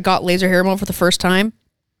remember when I got laser hair removal for the first time,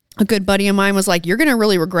 a good buddy of mine was like, you're going to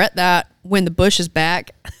really regret that when the bush is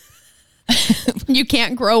back. You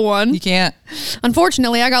can't grow one. You can't.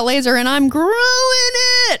 Unfortunately, I got laser and I'm growing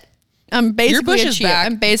it. I'm basically bush a is chia. back,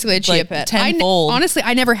 I'm basically a chia like, pet. tenfold. Honestly,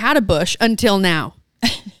 I never had a bush until now.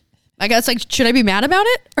 I guess, like, should I be mad about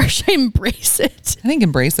it or should I embrace it? I think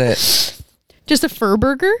embrace it. Just a fur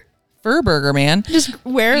burger? Fur burger, man. Just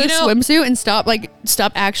wear a swimsuit and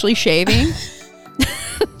stop actually shaving.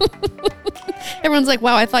 Everyone's like,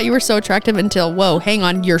 wow, I thought you were so attractive until, whoa, hang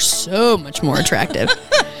on, you're so much more attractive.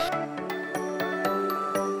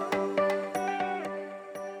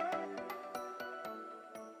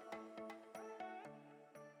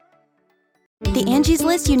 The Angie's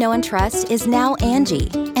List you know and trust is now Angie,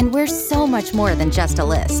 and we're so much more than just a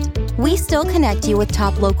list. We still connect you with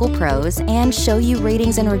top local pros and show you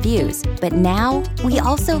ratings and reviews, but now we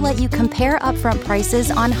also let you compare upfront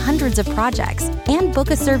prices on hundreds of projects and book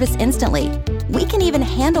a service instantly. We can even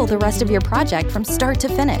handle the rest of your project from start to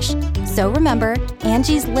finish. So remember,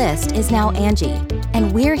 Angie's List is now Angie,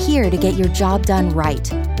 and we're here to get your job done right.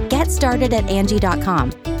 Get started at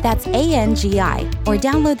Angie.com. That's ANGI, or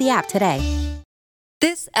download the app today.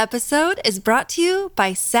 This episode is brought to you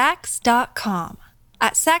by Sax.com.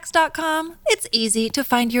 At Sax.com, it's easy to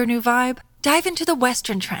find your new vibe. Dive into the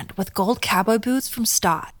Western trend with gold cowboy boots from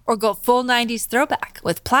Stott, or go full 90s throwback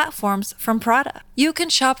with platforms from Prada. You can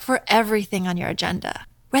shop for everything on your agenda,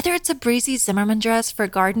 whether it's a breezy Zimmermann dress for a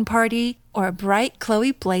garden party or a bright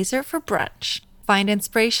Chloe blazer for brunch. Find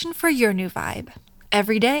inspiration for your new vibe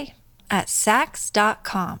every day at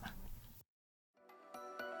Sax.com.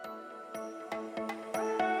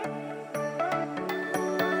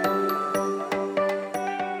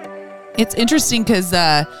 It's interesting because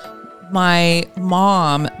my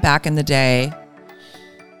mom back in the day,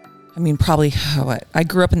 I mean, probably I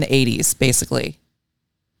grew up in the 80s, basically.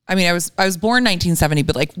 I mean, I was born in 1970,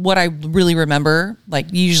 but like what I really remember, like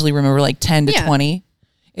usually remember like 10 to 20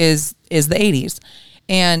 is the 80s.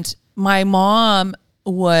 And my mom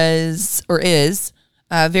was or is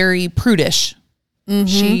very prudish. Mm-hmm.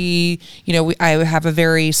 She, I have a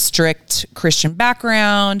very strict Christian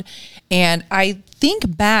background. And I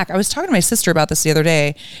think back, I was talking to my sister about this the other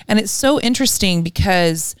day, and it's so interesting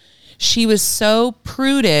because she was so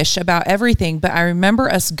prudish about everything. But I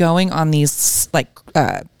remember us going on these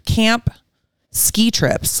camp ski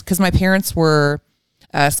trips because my parents were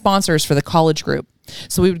sponsors for the college group.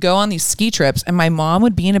 So we would go on these ski trips, and my mom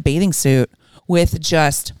would be in a bathing suit with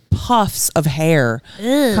just puffs of hair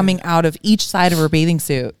coming out of each side of her bathing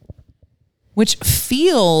suit, which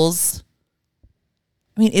feels...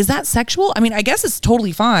 I mean, is that sexual? I mean, I guess it's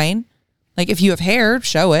totally fine. Like, if you have hair,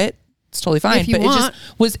 show it. It's totally fine. But it just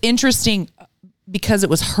was interesting because it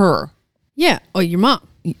was her. Yeah. Oh, your mom.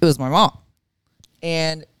 It was my mom.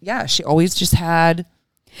 And yeah, she always just had...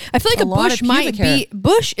 I feel like a bush might be...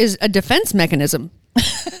 Bush is a defense mechanism.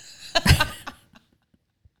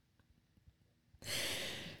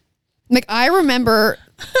 Like, I remember,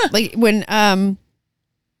 like, when I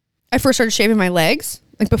first started shaving my legs,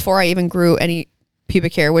 like, before I even grew any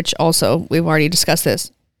pubic hair, which also, we've already discussed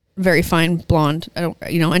this, very fine blonde. I don't,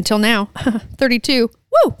 until now, 32.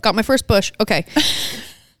 Woo! Got my first bush. Okay.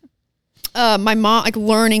 My mom, like,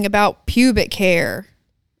 learning about pubic hair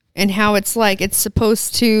and how it's like, it's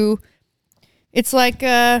supposed to, it's like,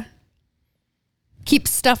 keep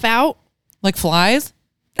stuff out. Like flies?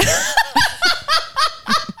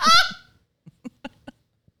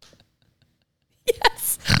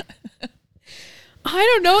 Yes. I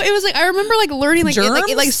don't know. It was like, I remember like learning like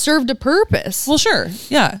it like served a purpose. Well, sure.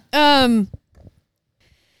 Yeah. And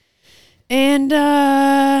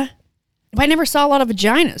I never saw a lot of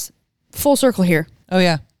vaginas. Full circle here. Oh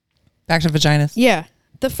yeah. Back to vaginas. Yeah.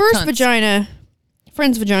 The first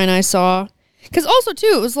friend's vagina I saw, because also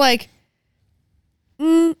too, it was like,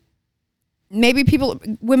 maybe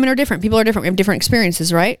women are different. People are different. We have different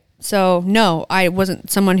experiences, right? So no, I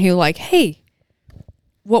wasn't someone who like, hey,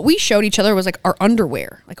 what we showed each other was like our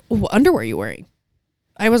underwear. Like, oh, what underwear are you wearing?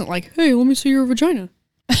 I wasn't like, hey, let me see your vagina.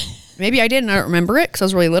 Maybe I did and I don't remember it because I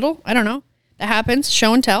was really little. I don't know. That happens.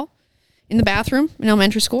 Show and tell in the bathroom in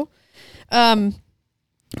elementary school. But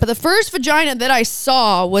the first vagina that I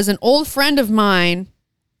saw was an old friend of mine.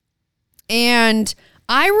 And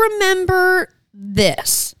I remember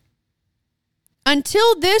this.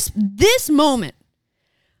 Until this moment,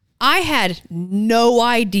 I had no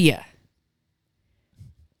idea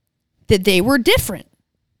that they were different.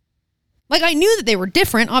 Like, I knew that they were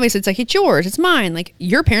different. Obviously, it's like, it's yours, it's mine. Like,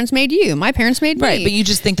 your parents made you, my parents made me. Right, but you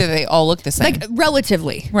just think that they all look the same. Like,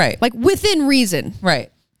 relatively. Right. Like, within reason. Right.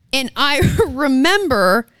 And I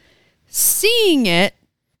remember seeing it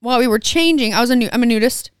while we were changing. I'm a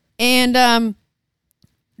nudist. And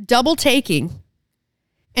double taking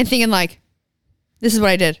and thinking, like, this is what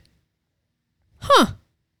I did. Huh.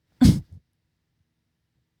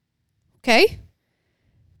 Okay.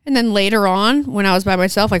 And then later on, when I was by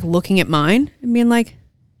myself, like looking at mine and being like,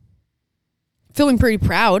 feeling pretty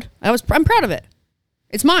proud. I'm proud of it.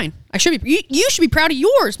 It's mine. I should be. You should be proud of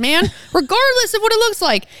yours, man. Regardless of what it looks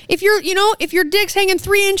like. If your dick's hanging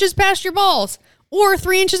 3 inches past your balls or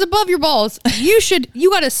 3 inches above your balls, you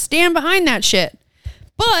got to stand behind that shit.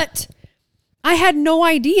 But I had no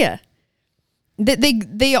idea that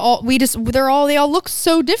they all look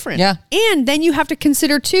so different. Yeah. And then you have to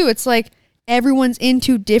consider too. It's like, everyone's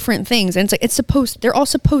into different things, and it's like they're all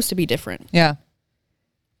supposed to be different. Yeah.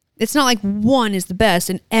 It's not like one is the best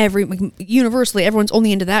and universally everyone's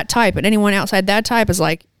only into that type, and anyone outside that type is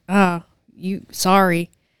like, sorry.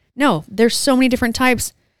 No, there's so many different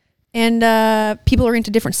types, and people are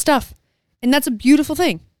into different stuff, and that's a beautiful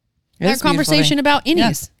thing. Our conversation about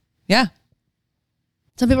innies. Yeah.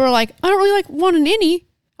 Some people are like, I don't really want an innie.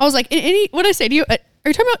 I was like, an innie? What did I say to you? Are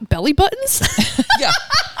you talking about belly buttons? Yeah.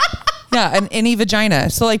 Yeah, an innie vagina.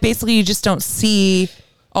 So like basically you just don't see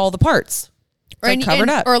all the parts. It's like covered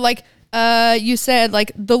up. Or like you said,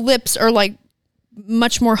 like the lips are like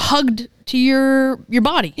much more hugged to your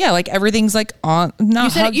body. Yeah, like everything's like on,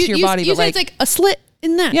 not hugged to your body, you but said like it's like a slit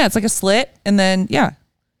in that. Yeah, it's like a slit, and then Yeah,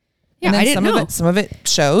 and then I didn't know. Some of it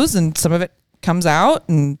shows, and some of it comes out,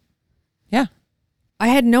 and yeah. I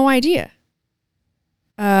had no idea.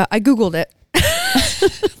 I Googled it.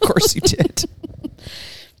 Of course you did.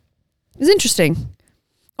 It was interesting.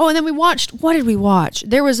 Oh, and then we watched, what did we watch?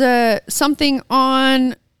 There was something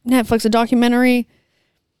on Netflix, a documentary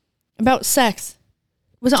about sex.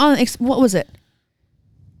 Was it on, what was it?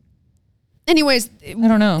 Anyways. I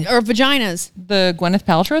don't know. Or vaginas. The Gwyneth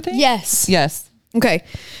Paltrow thing? Yes. Yes. Okay.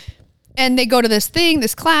 And they go to this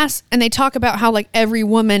class, and they talk about how like every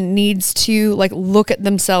woman needs to like look at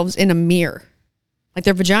themselves in a mirror. Like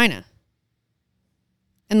their vagina.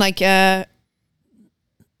 And like, I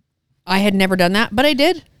had never done that, but I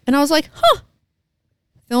did. And I was like,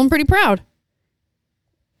 feeling pretty proud.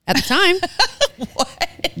 At the time.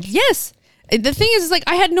 What? Yes. The thing is like,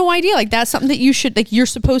 I had no idea. Like, that's something that you're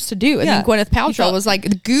supposed to do. And then Gwyneth Paltrow was like,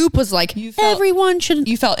 the Goop was like, everyone should.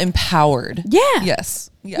 You felt empowered. Yeah. Yes.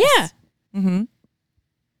 Yeah. Mm-hmm.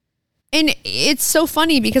 And it's so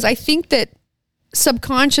funny because I think that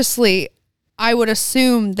subconsciously, I would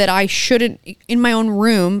assume that I shouldn't, in my own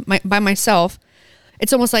room, by myself,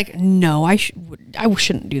 it's almost like, no, I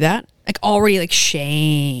shouldn't do that. Like already like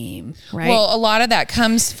shame, right? Well, a lot of that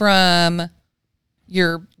comes from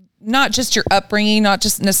not just your upbringing, not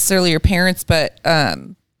just necessarily your parents, but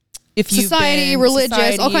if you've society, been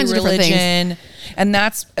religious, all kinds of different things. And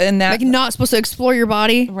that's like not supposed to explore your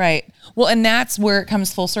body. Right. Well, and that's where it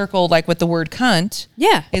comes full circle, like with the word cunt.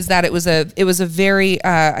 Yeah. Is that it was a very,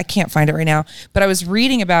 I can't find it right now, but I was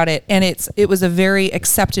reading about it, and it was a very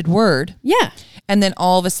accepted word. Yeah. And then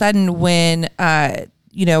all of a sudden when,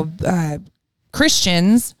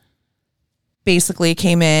 Christians basically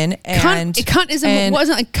came in and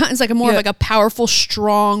wasn't like cunt is like more of like a powerful,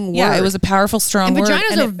 strong word. Yeah, it was a powerful, strong word.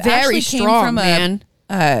 Vaginas are very strong, man.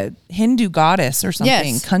 A Hindu goddess or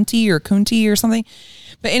something, Yes. Kunti or Kunti or something.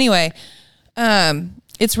 But anyway,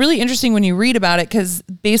 it's really interesting when you read about it, because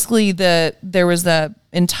basically there was the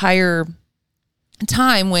entire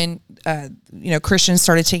time when Christians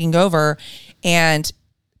started taking over, and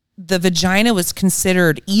the vagina was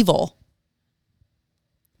considered evil.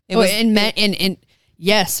 In many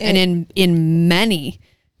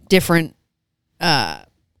different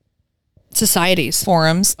societies,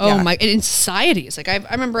 forums. In societies. Like I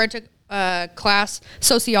remember I took class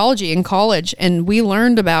sociology in college, and we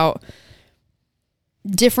learned about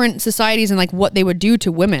different societies and like what they would do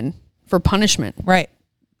to women for punishment, right,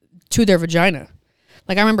 to their vagina.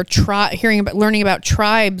 Like I remember learning about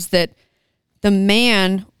tribes that the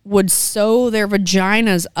man would sew their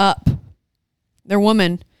vaginas up. Their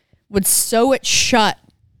woman would sew it shut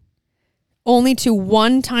only to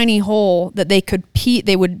one tiny hole that they could pee.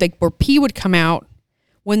 They would like where pee would come out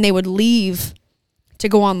when they would leave to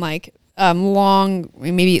go on like long,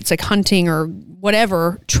 maybe it's like hunting or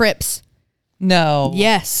whatever trips. No.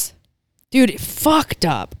 Yes. Dude, it fucked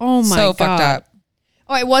up. Oh my God. So fucked up.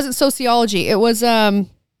 Oh, it wasn't sociology. It was I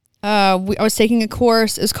was taking a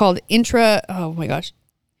course. It's called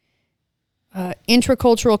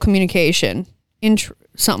intracultural communication.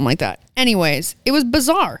 something like that. Anyways, it was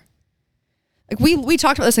bizarre. Like we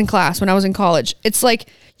talked about this in class when I was in college. It's like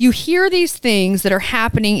you hear these things that are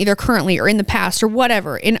happening either currently or in the past or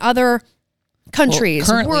whatever in other countries,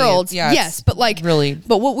 currently, worlds. yeah, yes, but like really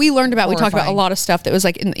but what we learned about, we talked about a horrifying. lot of stuff that was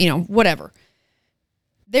like in, whatever.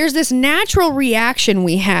 There's this natural reaction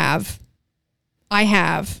I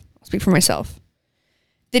have, I'll speak for myself,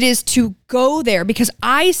 that is to go there because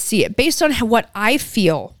I see it based on what I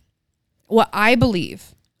feel, what I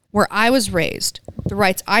believe, where I was raised, the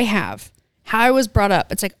rights I have, how I was brought up.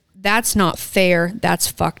 It's like, that's not fair. That's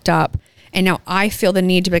fucked up. And now I feel the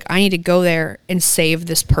need to be like, I need to go there and save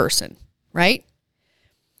this person. Right?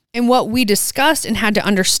 And what we discussed and had to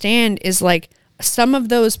understand is like some of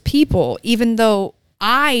those people, even though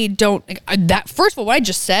I don't, that first of all, what I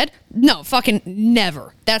just said, no, fucking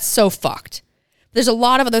never. That's so fucked. There's a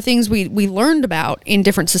lot of other things we learned about in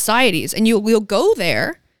different societies, and we'll go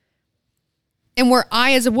there. And where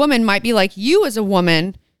I as a woman might be like, you as a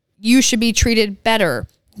woman, you should be treated better.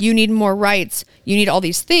 You need more rights. You need all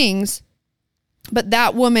these things. But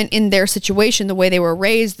that woman in their situation, the way they were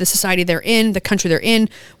raised, the society they're in, the country they're in,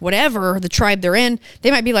 whatever, the tribe they're in,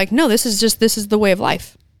 they might be like, no, this is the way of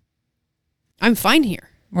life. I'm fine here.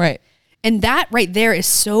 Right. And that right there is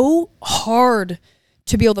so hard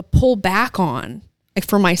to be able to pull back on, like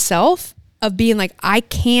for myself, of being like, I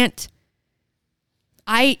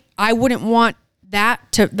wouldn't want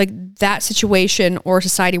that to, like, that situation or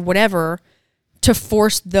society, whatever, to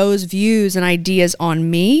force those views and ideas on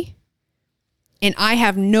me. And I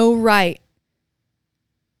have no right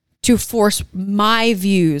to force my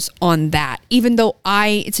views on that, even though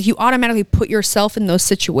it's like you automatically put yourself in those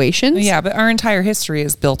situations. Yeah, but our entire history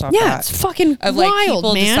is built off that. Yeah, it's fucking of wild, like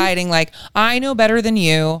people man. deciding like, I know better than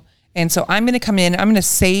you, and so I'm going to come in, I'm going to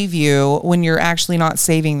save you when you're actually not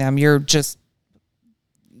saving them. You're just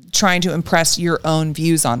trying to impress your own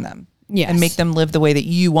views on them. Yes. And make them live the way that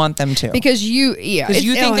you want them to. Because you think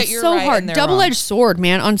that it's you're so right hard. and they're Double-edged wrong. sword,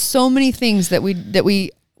 man, on so many things that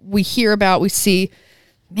we hear about, we see.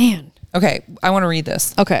 Man. Okay, I want to read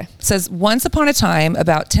this. Okay. It says, once upon a time,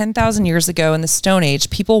 about 10,000 years ago in the Stone Age,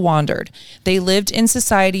 people wandered. They lived in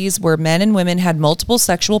societies where men and women had multiple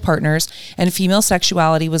sexual partners and female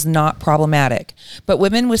sexuality was not problematic. But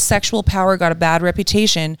women with sexual power got a bad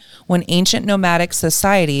reputation when ancient nomadic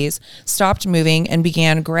societies stopped moving and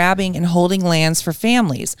began grabbing and holding lands for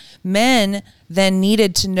families. Men then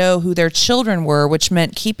needed to know who their children were, which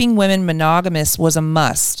meant keeping women monogamous was a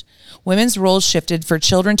must. Women's roles shifted for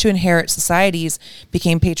children to inherit societies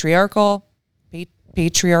became patriarchal.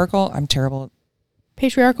 I'm terrible.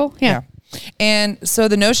 Patriarchal? Yeah. And so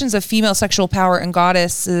the notions of female sexual power and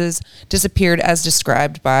goddesses disappeared as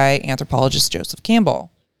described by anthropologist Joseph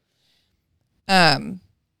Campbell. The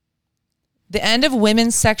end of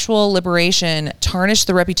women's sexual liberation tarnished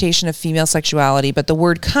the reputation of female sexuality, but the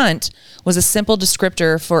word cunt was a simple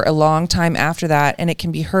descriptor for a long time after that, and it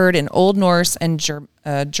can be heard in Old Norse and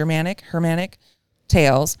Germanic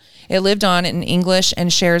tales. It lived on in English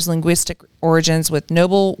and shares linguistic origins with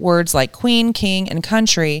noble words like queen, king, and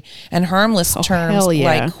country, and harmless terms hell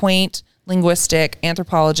yeah. like quaint, linguistic.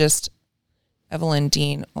 Anthropologist Evelyn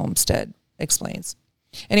Dean Olmsted explains.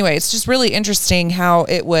 Anyway, it's just really interesting how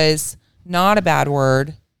it was not a bad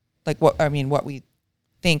word, like what we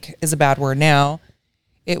think is a bad word now.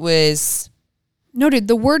 It was. No, dude,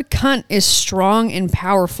 the word cunt is strong and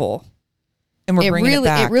powerful. And we're bringing it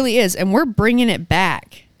back. It really is. And we're bringing it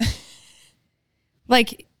back.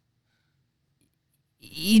 Like,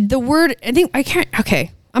 the word,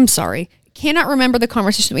 I'm sorry. Cannot remember the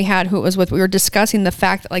conversation we had, who it was with. We were discussing the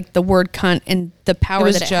fact that, like, the word cunt and the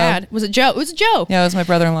power that it Joe. had. Was it Joe? It was Joe. Yeah, it was my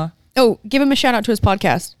brother-in-law. Oh, give him a shout out to his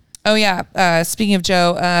podcast. Oh, yeah. Speaking of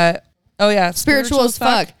Joe, Spiritual as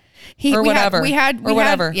fuck. Whatever. We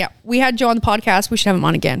had Joe on the podcast. We should have him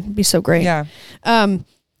on again. It'd be so great. Yeah.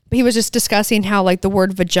 But he was just discussing how, like, the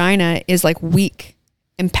word vagina is, like, weak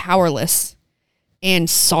and powerless and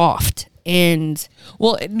soft and.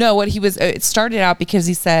 Well, no, it started out because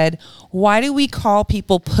he said, why do we call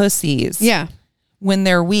people pussies? Yeah. When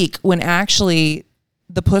they're weak, when actually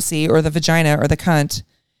the pussy or the vagina or the cunt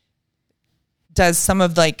does some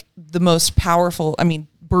of, like, the most powerful,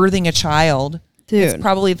 birthing a child. Dude. It's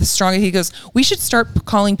probably the strongest. He goes, we should start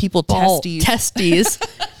calling people testes.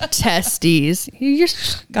 Testes. You're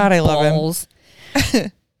God, I love him. balls.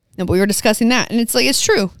 No, but we were discussing that, and it's like, it's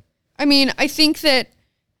true. I think that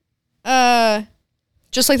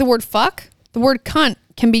just like the word fuck, the word cunt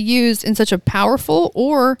can be used in such a powerful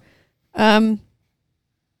or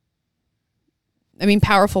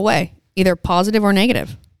powerful way, either positive or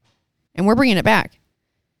negative. And we're bringing it back.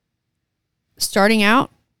 Starting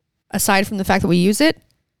out, aside from the fact that we use it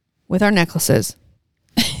with our necklaces.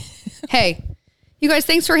 Hey, you guys,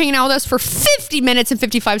 thanks for hanging out with us for 50 minutes and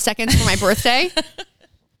 55 seconds for my birthday.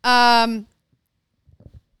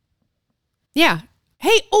 Yeah.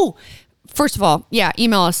 Hey, first of all,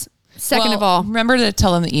 email us. Second of all, remember to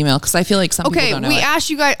tell them the email because I feel like some people don't know we it. asked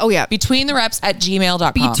you guys,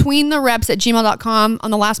 betweenthereps@gmail.com. betweenthereps@gmail.com. On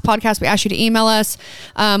the last podcast, we asked you to email us.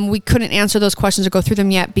 We couldn't answer those questions or go through them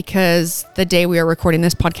yet because the day we are recording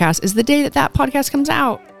this podcast is the day that podcast comes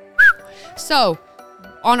out. So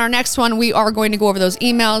on our next one, we are going to go over those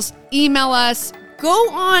emails. Email us. Go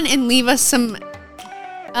on and leave us some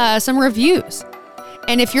reviews.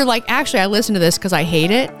 And if you're like, actually, I listened to this because I hate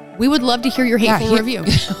it, we would love to hear your hateful review.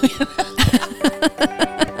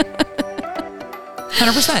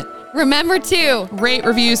 100%. Remember to rate,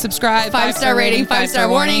 review, subscribe, 5-star rating, 5-star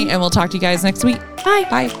warning. and we'll talk to you guys next week. Bye.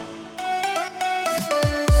 Bye.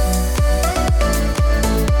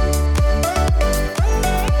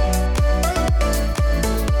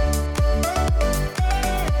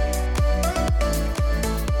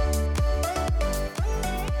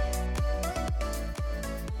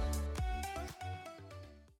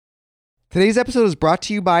 Today's episode is brought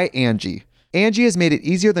to you by Angie. Angie has made it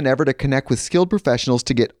easier than ever to connect with skilled professionals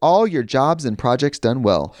to get all your jobs and projects done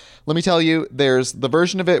well. Let me tell you, there's the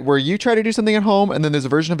version of it where you try to do something at home, and then there's a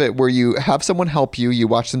version of it where you have someone help you, you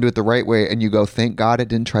watch them do it the right way, and you go, thank God I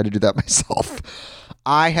didn't try to do that myself.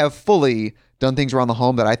 I have fully done things around the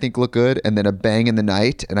home that I think look good, and then a bang in the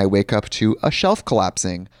night, and I wake up to a shelf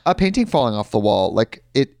collapsing, a painting falling off the wall.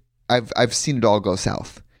 I've seen it all go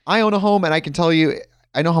south. I own a home, and I can tell you,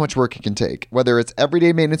 I know how much work it can take. Whether it's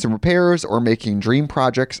everyday maintenance and repairs or making dream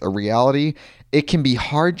projects a reality, it can be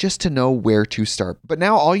hard just to know where to start. But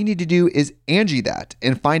now all you need to do is Angie that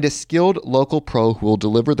and find a skilled local pro who will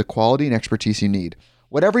deliver the quality and expertise you need.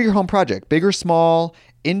 Whatever your home project, big or small,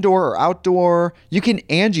 indoor or outdoor, you can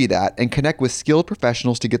Angie that and connect with skilled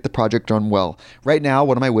professionals to get the project done well. Right now,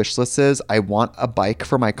 one of my wish lists is I want a bike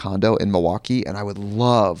for my condo in Milwaukee, and I would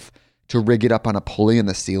love to rig it up on a pulley in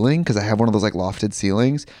the ceiling because I have one of those like lofted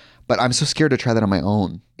ceilings, but I'm so scared to try that on my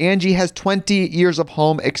own. Angie has 20 years of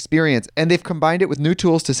home experience, and they've combined it with new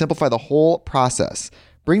tools to simplify the whole process.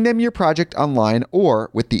 Bring them your project online or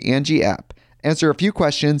with the Angie app. Answer a few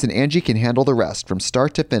questions and Angie can handle the rest from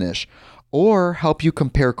start to finish, or help you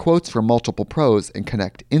compare quotes from multiple pros and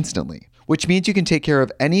connect instantly, which means you can take care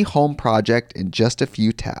of any home project in just a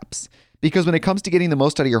few taps. Because when it comes to getting the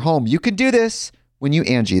most out of your home, you can do this when you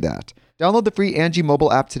Angie that. Download the free Angie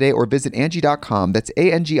mobile app today or visit Angie.com. That's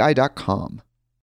ANGI.com.